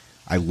Orleans.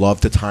 I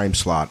love the time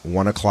slot,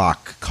 1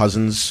 o'clock.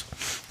 Cousins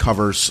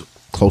covers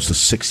close to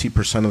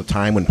 60% of the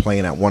time when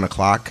playing at 1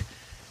 o'clock.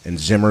 And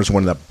Zimmer's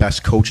one of the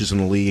best coaches in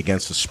the league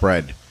against the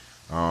spread.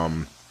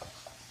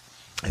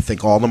 I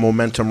think all the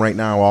momentum right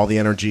now, all the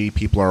energy,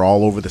 people are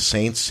all over the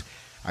Saints.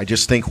 I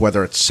just think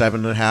whether it's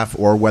 7.5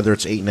 or whether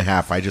it's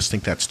 8.5, I just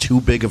think that's too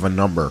big of a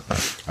number.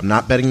 I'm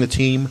not betting the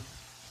team.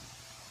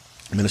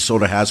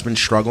 Minnesota has been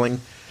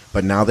struggling,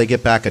 but now they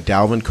get back a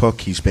Dalvin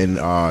Cook. He's been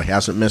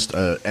hasn't missed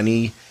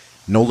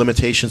no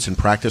limitations in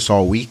practice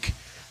all week.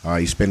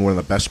 He's been one of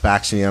the best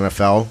backs in the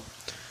NFL.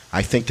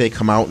 I think they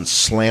come out and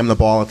slam the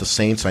ball at the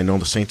Saints. I know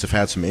the Saints have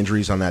had some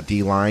injuries on that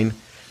D-line.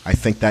 I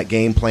think that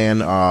game plan,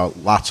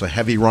 lots of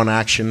heavy run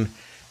action,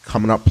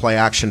 coming up play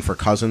action for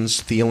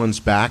Cousins. Thielen's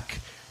back.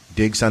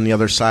 Diggs on the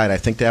other side. I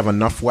think they have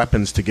enough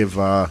weapons to give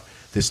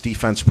this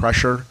defense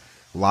pressure.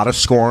 A lot of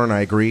scoring,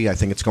 I agree. I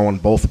think it's going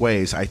both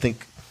ways. I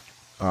think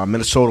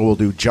Minnesota will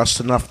do just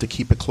enough to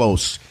keep it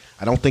close.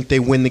 I don't think they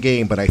win the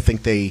game, but I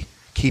think they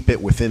keep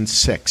it within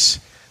 6.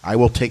 I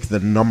will take the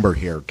number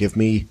here. Give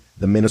me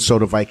the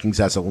Minnesota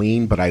Vikings as a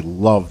lean, but I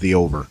love the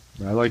over.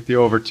 I like the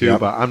over too, Yep.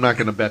 but I'm not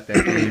going to bet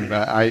that game.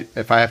 But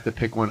if I have to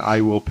pick one,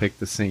 I will pick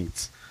the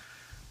Saints.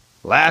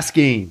 Last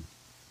game,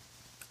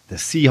 the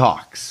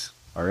Seahawks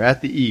are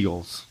at the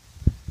Eagles,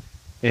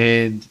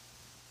 and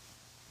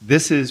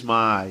this is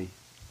my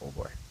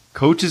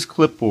coach's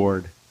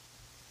clipboard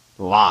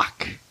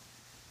lock.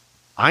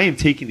 I am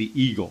taking the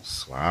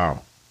Eagles.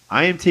 Wow.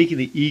 I am taking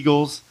the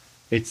Eagles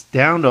It's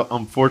down to,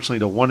 unfortunately,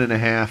 to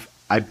 1.5.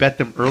 I bet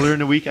them earlier in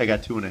the week. I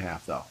got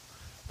 2.5, though.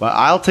 But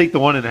I'll take the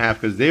 1.5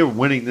 because they are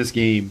winning this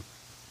game,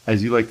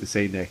 as you like to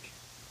say, Nick,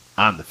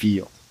 on the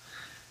field.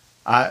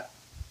 I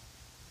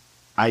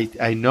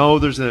know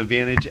there's an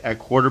advantage at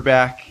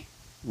quarterback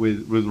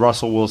with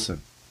Russell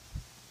Wilson.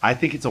 I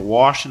think it's a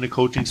wash in the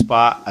coaching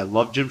spot. I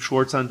love Jim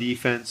Schwartz on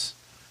defense.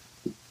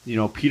 You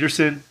know,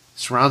 Peterson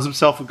surrounds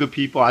himself with good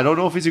people. I don't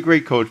know if he's a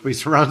great coach, but he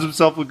surrounds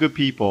himself with good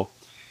people.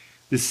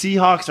 The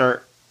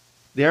Seahawks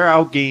they're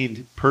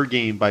outgained per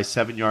game by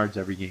 7 yards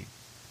every game.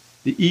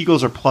 The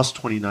Eagles are plus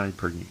 29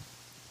 per game.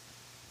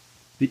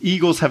 The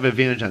Eagles have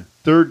advantage on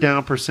third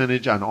down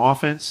percentage on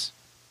offense.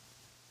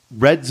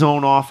 Red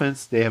zone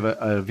offense, they have an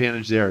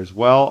advantage there as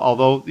well.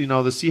 Although, you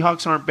know, the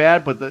Seahawks aren't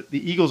bad, but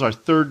the Eagles are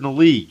third in the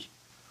league.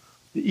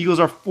 The Eagles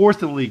are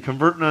fourth in the league,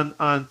 converting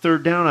on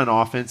third down on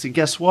offense. And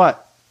guess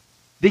what?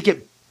 They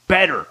get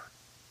better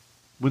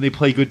when they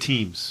play good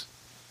teams.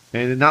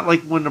 And not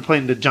like when they're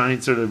playing the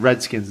Giants or the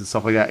Redskins and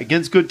stuff like that.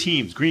 Against good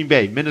teams, Green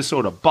Bay,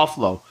 Minnesota,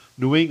 Buffalo,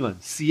 New England,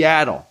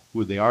 Seattle,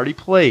 who they already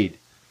played.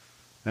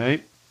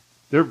 Right?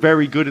 They're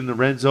very good in the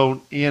red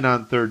zone and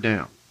on third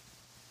down.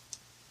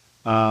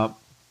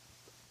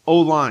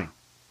 O-line,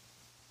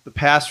 the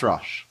pass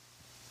rush.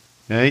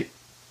 Okay?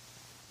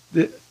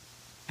 The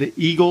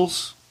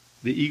Eagles,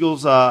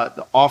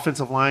 the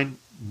offensive line,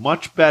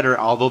 much better,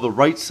 although the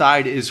right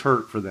side is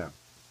hurt for them.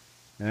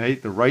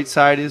 Right? The right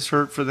side is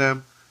hurt for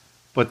them.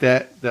 But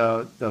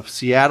the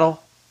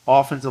Seattle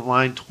offensive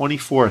line,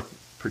 24th,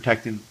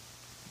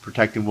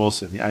 protecting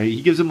Wilson.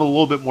 He gives him a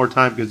little bit more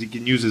time because he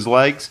can use his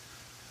legs.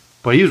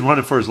 But he was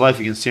running for his life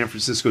against San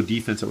Francisco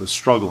defense that was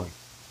struggling,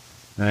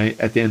 right,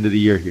 at the end of the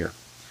year here.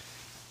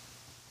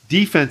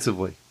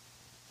 Defensively,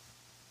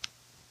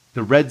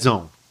 the red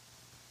zone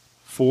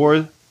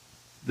for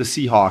the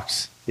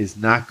Seahawks is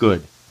not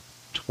good.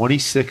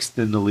 26th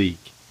in the league.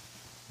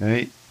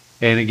 Right?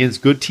 And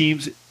against good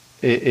teams,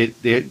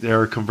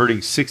 they're converting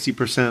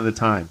 60% of the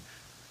time.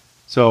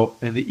 So,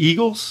 and the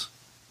Eagles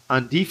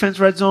on defense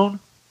red zone,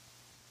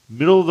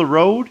 middle of the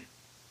road,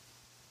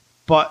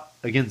 but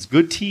against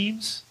good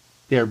teams,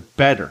 they're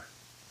better.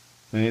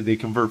 They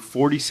convert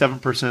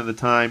 47% of the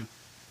time.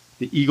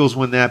 The Eagles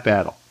win that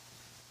battle.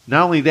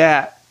 Not only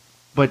that,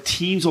 but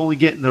teams only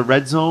get in the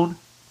red zone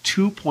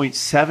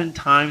 2.7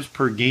 times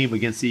per game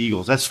against the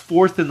Eagles. That's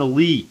fourth in the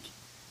league.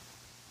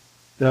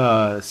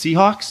 The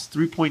Seahawks,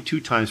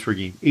 3.2 times per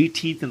game,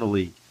 18th in the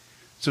league.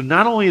 So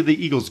not only are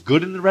the Eagles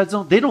good in the red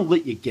zone, they don't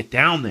let you get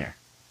down there.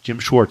 Jim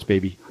Schwartz,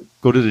 baby.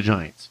 Go to the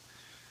Giants.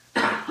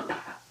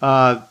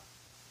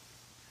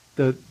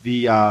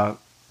 The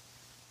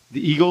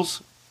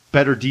Eagles,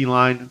 better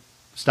D-line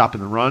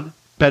stopping the run,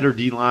 better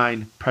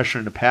D-line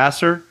pressuring the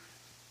passer.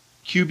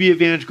 QB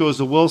advantage goes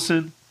to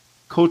Wilson.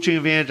 Coaching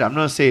advantage, I'm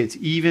going to say it's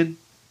even.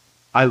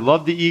 I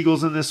love the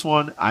Eagles in this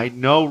one. I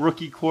know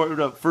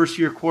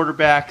first-year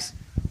quarterbacks,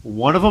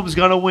 one of them is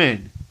going to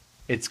win.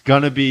 It's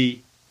going to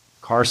be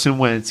Carson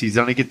Wentz. He's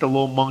going to get the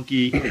little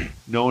monkey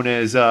known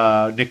as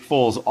Nick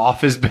Foles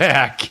off his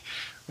back.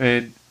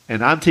 And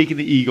I'm taking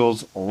the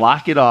Eagles.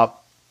 Lock it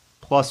up,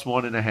 plus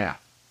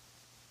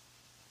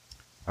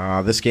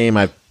 1.5. This game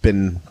I've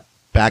been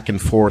back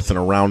and forth and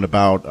a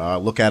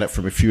roundabout. Look at it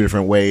from a few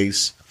different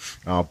ways.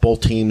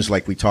 Both teams,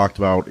 like you talked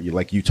about,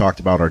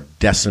 are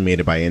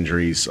decimated by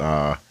injuries.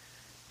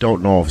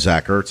 Don't know if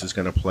Zach Ertz is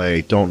going to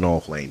play. Don't know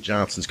if Lane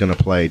Johnson's going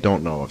to play.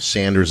 Don't know if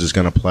Sanders is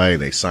going to play.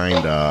 They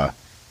signed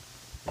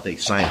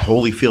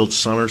Holyfield's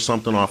son or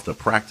something off the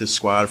practice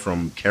squad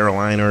from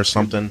Carolina or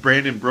something.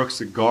 Brandon Brooks,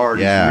 the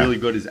guard, is really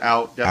good. Is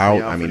out.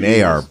 Definitely out. I mean,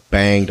 they are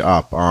banged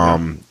up.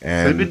 And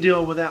they've been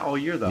dealing with that all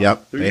year, though.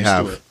 Yep, they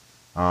have.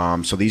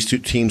 So these two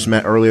teams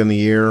met earlier in the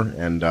year,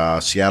 and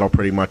Seattle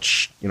pretty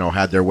much,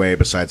 had their way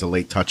besides a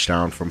late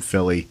touchdown from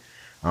Philly.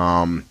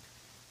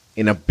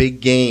 In a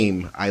big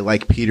game, I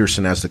like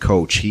Peterson as the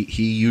coach.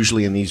 He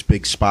usually in these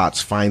big spots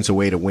finds a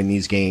way to win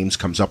these games,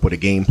 comes up with a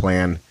game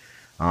plan.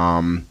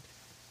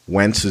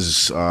 Wentz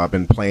has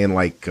been playing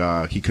like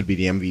he could be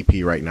the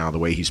MVP right now, the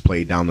way he's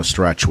played down the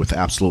stretch with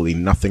absolutely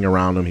nothing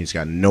around him. He's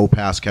got no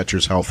pass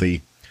catchers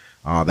healthy.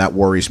 That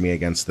worries me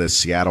against this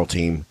Seattle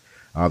team.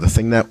 The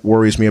thing that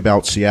worries me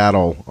about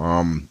Seattle...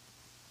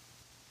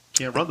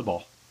 can't run the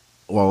ball.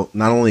 Well,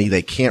 not only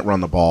they can't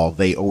run the ball,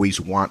 they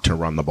always want to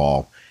run the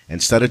ball.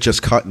 Instead of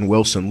just cutting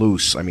Wilson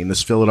loose, I mean,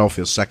 this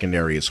Philadelphia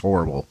secondary is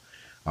horrible.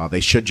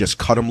 They should just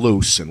cut him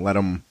loose and let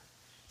him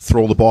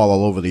throw the ball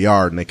all over the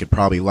yard, and they could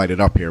probably light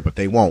it up here, but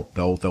they won't.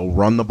 They'll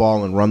run the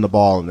ball,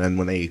 and then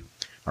when they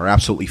are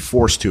absolutely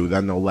forced to,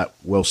 then they'll let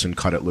Wilson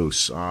cut it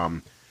loose.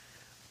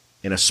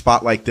 In a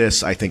spot like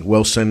this, I think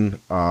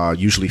Wilson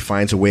usually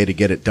finds a way to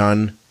get it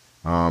done.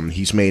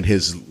 He's made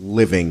his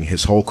living,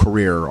 his whole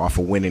career, off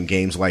of winning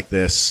games like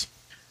this.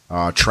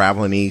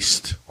 Traveling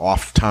east,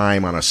 off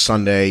time on a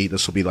Sunday.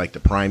 This will be like the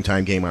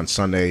primetime game on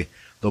Sunday.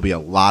 There'll be a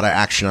lot of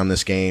action on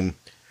this game.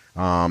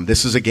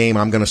 This is a game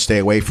I'm going to stay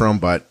away from,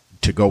 but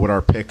to go with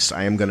our picks,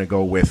 I am going to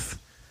go with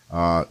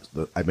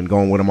I've been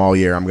going with them all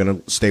year. I'm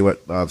going to stay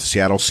with the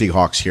Seattle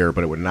Seahawks here,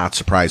 but it would not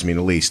surprise me in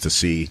the least to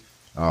see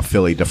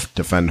Philly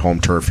defend home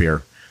turf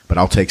here. But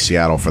I'll take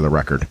Seattle for the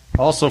record.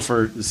 Also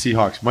for the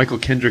Seahawks, Michael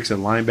Kendricks at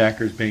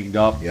linebackers banged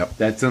up. Yep.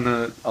 That's going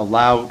to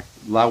allow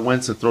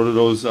Wentz to throw to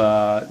those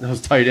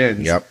tight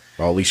ends. Yep.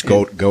 Well, at least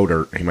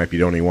Goddard. He might be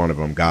the only one of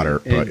them.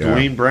 Goddard. And but, yeah.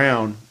 Dwayne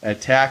Brown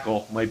at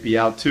tackle might be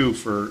out too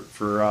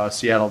for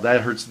Seattle.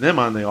 That hurts them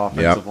on the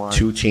offensive line.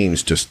 Two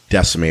teams just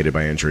decimated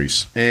by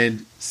injuries.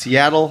 And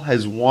Seattle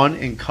has won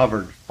and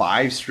covered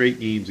 5 straight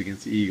games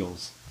against the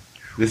Eagles.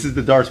 This is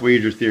the Darth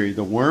Wager theory.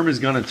 The worm is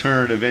going to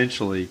turn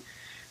eventually.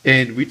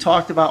 And we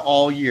talked about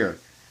all year,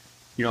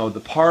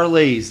 the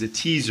parlays, the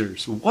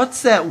teasers.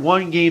 What's that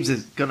one game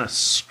that's going to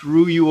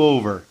screw you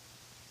over?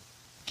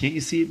 Can't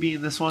you see it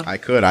being this one? I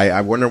could. I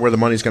wonder where the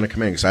money's going to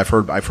come in because I've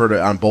heard it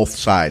on both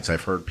sides.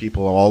 I've heard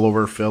people all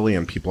over Philly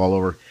and people all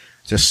over.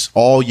 Just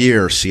all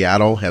year,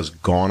 Seattle has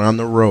gone on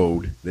the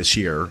road this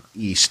year,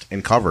 east,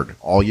 and covered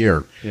all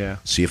year. Yeah.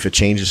 See if it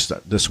changes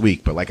this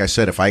week. But like I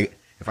said, if I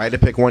had to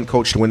pick one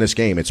coach to win this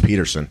game, it's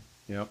Peterson.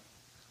 Yep.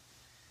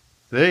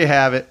 There you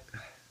have it.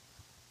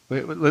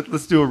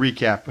 Let's do a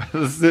recap.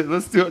 Let's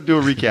do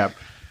a recap.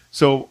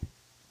 So,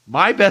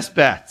 my best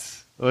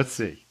bets. Let's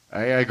see.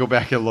 I go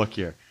back and look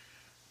here.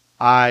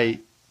 I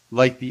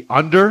like the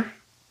under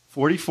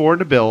 44 in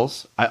the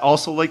Bills. I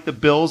also like the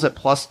Bills at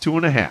plus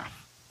 2.5.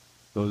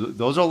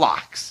 Those are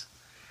locks.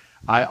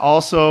 I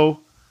also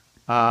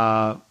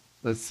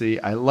let's see.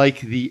 I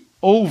like the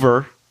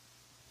over.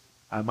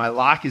 My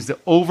lock is the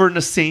over in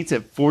the Saints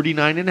at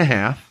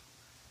 49.5.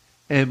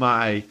 And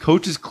my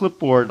coach's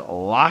clipboard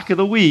lock of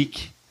the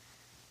week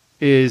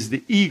is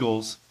the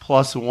Eagles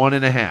plus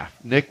 1.5.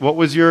 Nick, what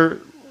was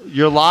your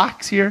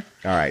locks here?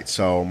 All right,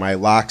 so my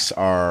locks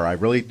are I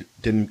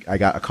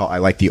got a call. I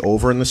like the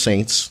over in the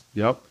Saints.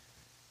 Yep.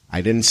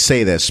 I didn't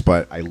say this,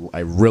 but I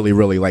really,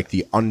 really like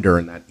the under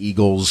in that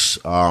Eagles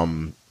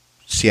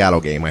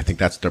Seattle game. I think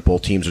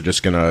both teams are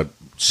just going to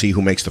see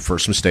who makes the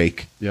first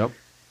mistake. Yep.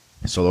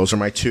 So those are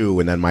my 2,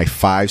 and then my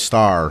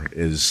 5-star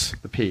is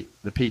the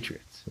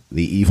Patriots.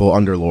 The evil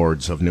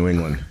underlords of New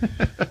England.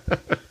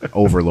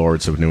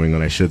 Overlords of New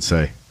England, I should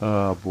say.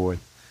 Oh, boy.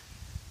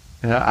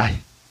 Yeah,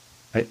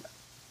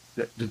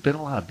 there's been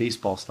a lot of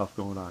baseball stuff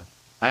going on.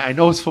 I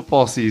know it's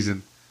football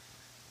season,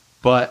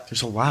 but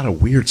there's a lot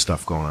of weird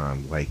stuff going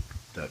on. Like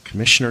the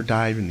commissioner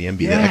died in the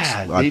NBA.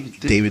 Yeah,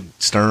 David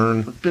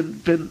Stern.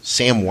 Been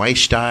Sam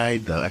Weiss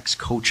died, the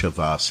ex-coach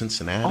of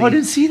Cincinnati. Oh, I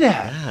didn't see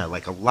that. Yeah,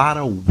 like a lot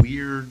of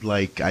weird.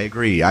 Like I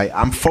agree.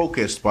 I'm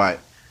focused, but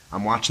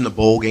I'm watching the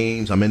bowl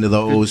games. I'm into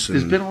those.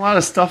 There's been a lot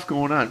of stuff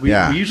going on. We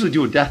usually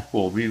do a death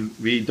pool.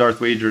 Me,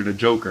 Darth Wager, and a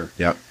Joker.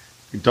 Yep.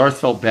 And Darth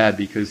felt bad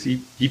because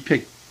he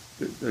picked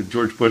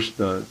George Bush,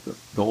 the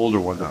older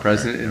one, the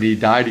president, and he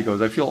died. He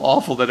goes, I feel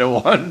awful that I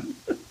won.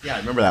 Yeah, I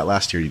remember that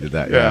last year you did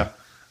that. Yeah.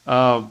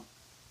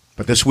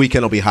 But this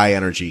weekend will be high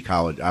energy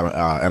college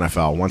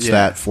NFL. Once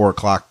that 4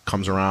 o'clock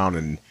comes around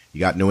and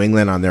you got New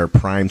England on their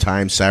prime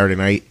time Saturday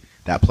night,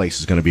 that place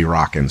is going to be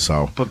rocking.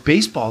 So, but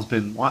baseball's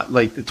been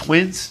like the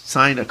Twins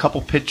signed a couple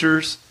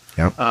pitchers.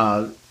 Yep.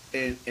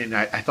 And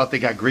I thought they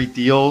got great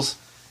deals.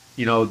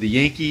 The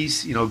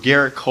Yankees,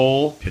 Garrett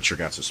Cole. Pitcher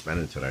got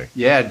suspended today.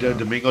 Yeah,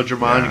 Domingo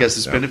Germán got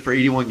suspended for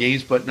 81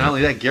 games. But not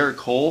only that, Garrett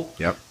Cole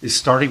is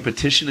starting a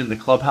petition in the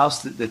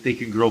clubhouse that they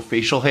can grow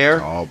facial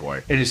hair. Oh,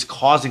 boy. And it's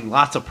causing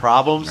lots of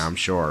problems. I'm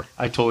sure.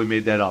 I totally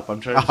made that up.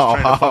 I'm trying to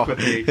fuck with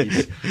the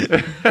Yankees.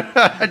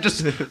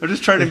 I'm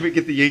just trying to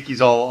get the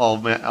Yankees all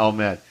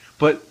mad.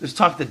 But there's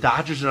talk the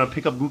Dodgers are going to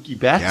pick up Mookie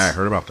Betts. Yeah, I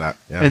heard about that.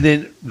 Yeah. And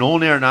then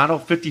Nolan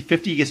Arenado,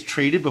 50-50, gets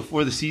traded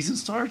before the season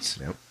starts.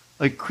 Yep.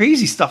 Like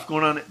crazy stuff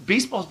going on.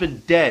 Baseball's been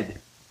dead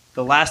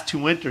the last 2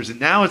 winters, and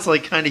now it's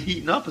like kind of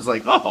heating up. It's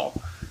like,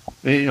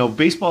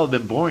 baseball has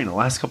been boring the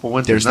last couple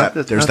winters. There's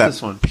that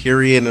this one.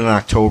 period in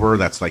October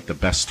that's like the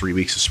best 3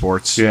 weeks of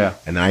sports. Yeah.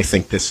 And I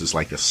think this is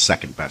like the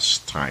second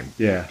best time.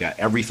 Yeah. You got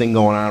everything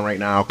going on right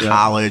now.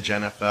 College,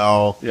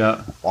 NFL.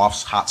 Yeah.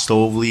 Off hot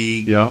stove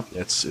league. Yeah.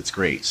 It's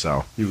great.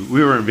 So we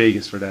were in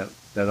Vegas for that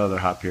other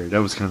hot period.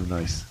 That was kind of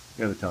nice.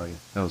 I got to tell you,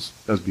 that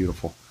was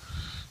beautiful.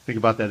 Think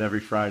about that every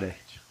Friday.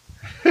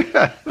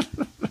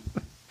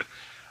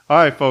 All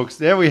right, folks,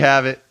 there we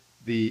have it.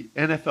 The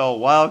NFL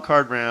wild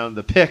card round,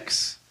 the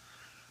picks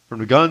from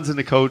the Guns and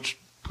the Coach.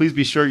 Please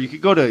be sure you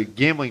can go to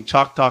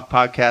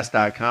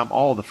gamblingchalktalkpodcast.com.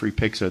 All the free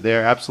picks are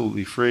there,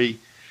 absolutely free.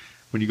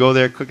 When you go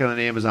there, click on an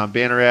Amazon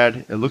banner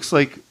ad. It looks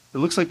like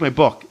my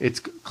book. It's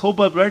Cold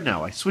Blood Red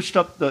now. I switched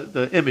up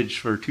the image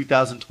for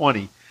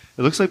 2020.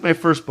 It looks like my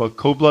first book,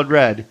 Cold Blood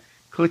Red.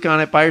 Click on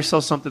it, buy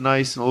yourself something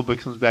nice, and a little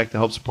bit comes back to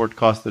help support the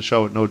cost of the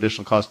show at no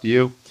additional cost to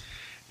you.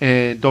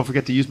 And don't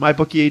forget to use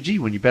MyBookie AG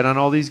when you bet on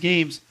all these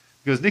games,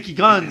 because Nicky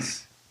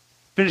Guns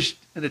finished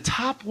in the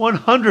top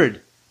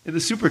 100 in the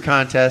Super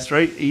Contest,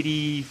 right?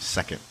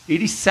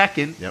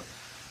 82nd. Yep.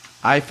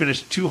 I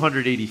finished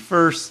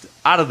 281st,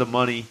 out of the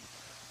money,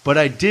 but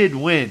I did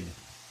win.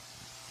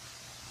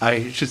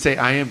 I should say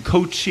I am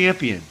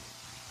co-champion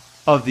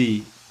of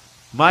the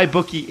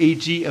MyBookie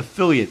AG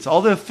affiliates.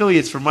 All the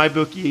affiliates for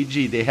MyBookie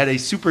AG, they had a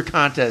Super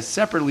Contest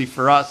separately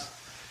for us,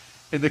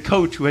 and the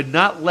coach who had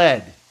not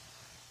led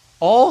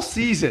all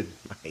season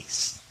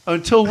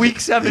until week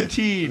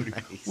 17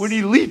 when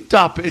he leaped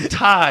up and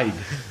tied.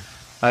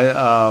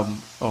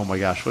 Oh my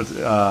gosh,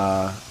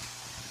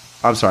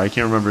 I'm sorry, I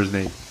can't remember his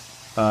name.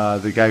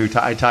 The guy who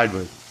I tied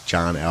with.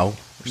 John L.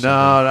 No,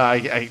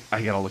 I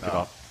gotta look it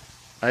up.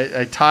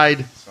 I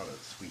tied.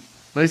 Sweet.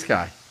 Nice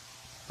guy.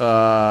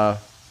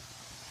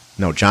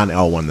 No, John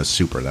L. won the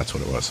Super. That's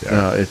what it was. Yeah.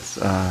 No, it's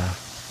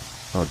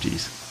oh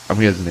geez, I'm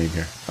gonna get his name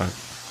here.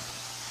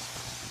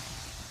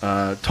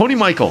 Tony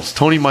Michaels.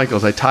 Tony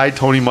Michaels. I tied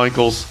Tony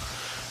Michaels,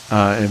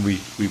 and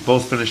we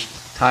both finished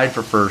tied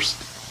for first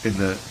in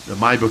the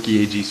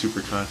MyBookie AG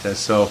Super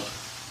Contest. So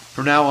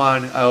from now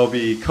on, I will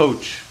be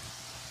coach,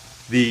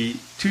 the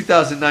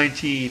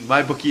 2019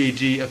 MyBookie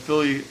AG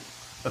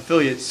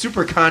affiliate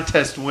Super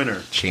Contest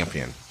winner,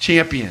 Champion.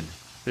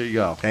 There you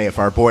go. Hey, if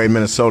our boy in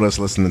Minnesota's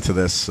listening to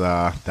this,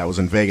 that was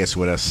in Vegas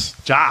with us,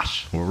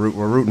 Josh, we're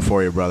rooting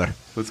for you, brother.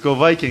 let's go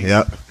Vikings.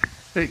 Yep.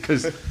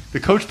 Because the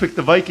coach picked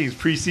the Vikings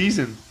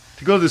preseason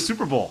to go to the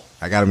Super Bowl.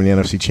 I got him in the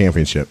NFC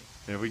Championship.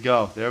 There we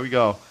go.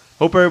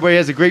 Hope everybody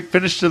has a great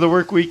finish to the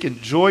work week.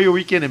 Enjoy your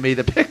weekend, and may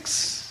the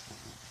picks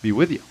be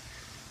with you.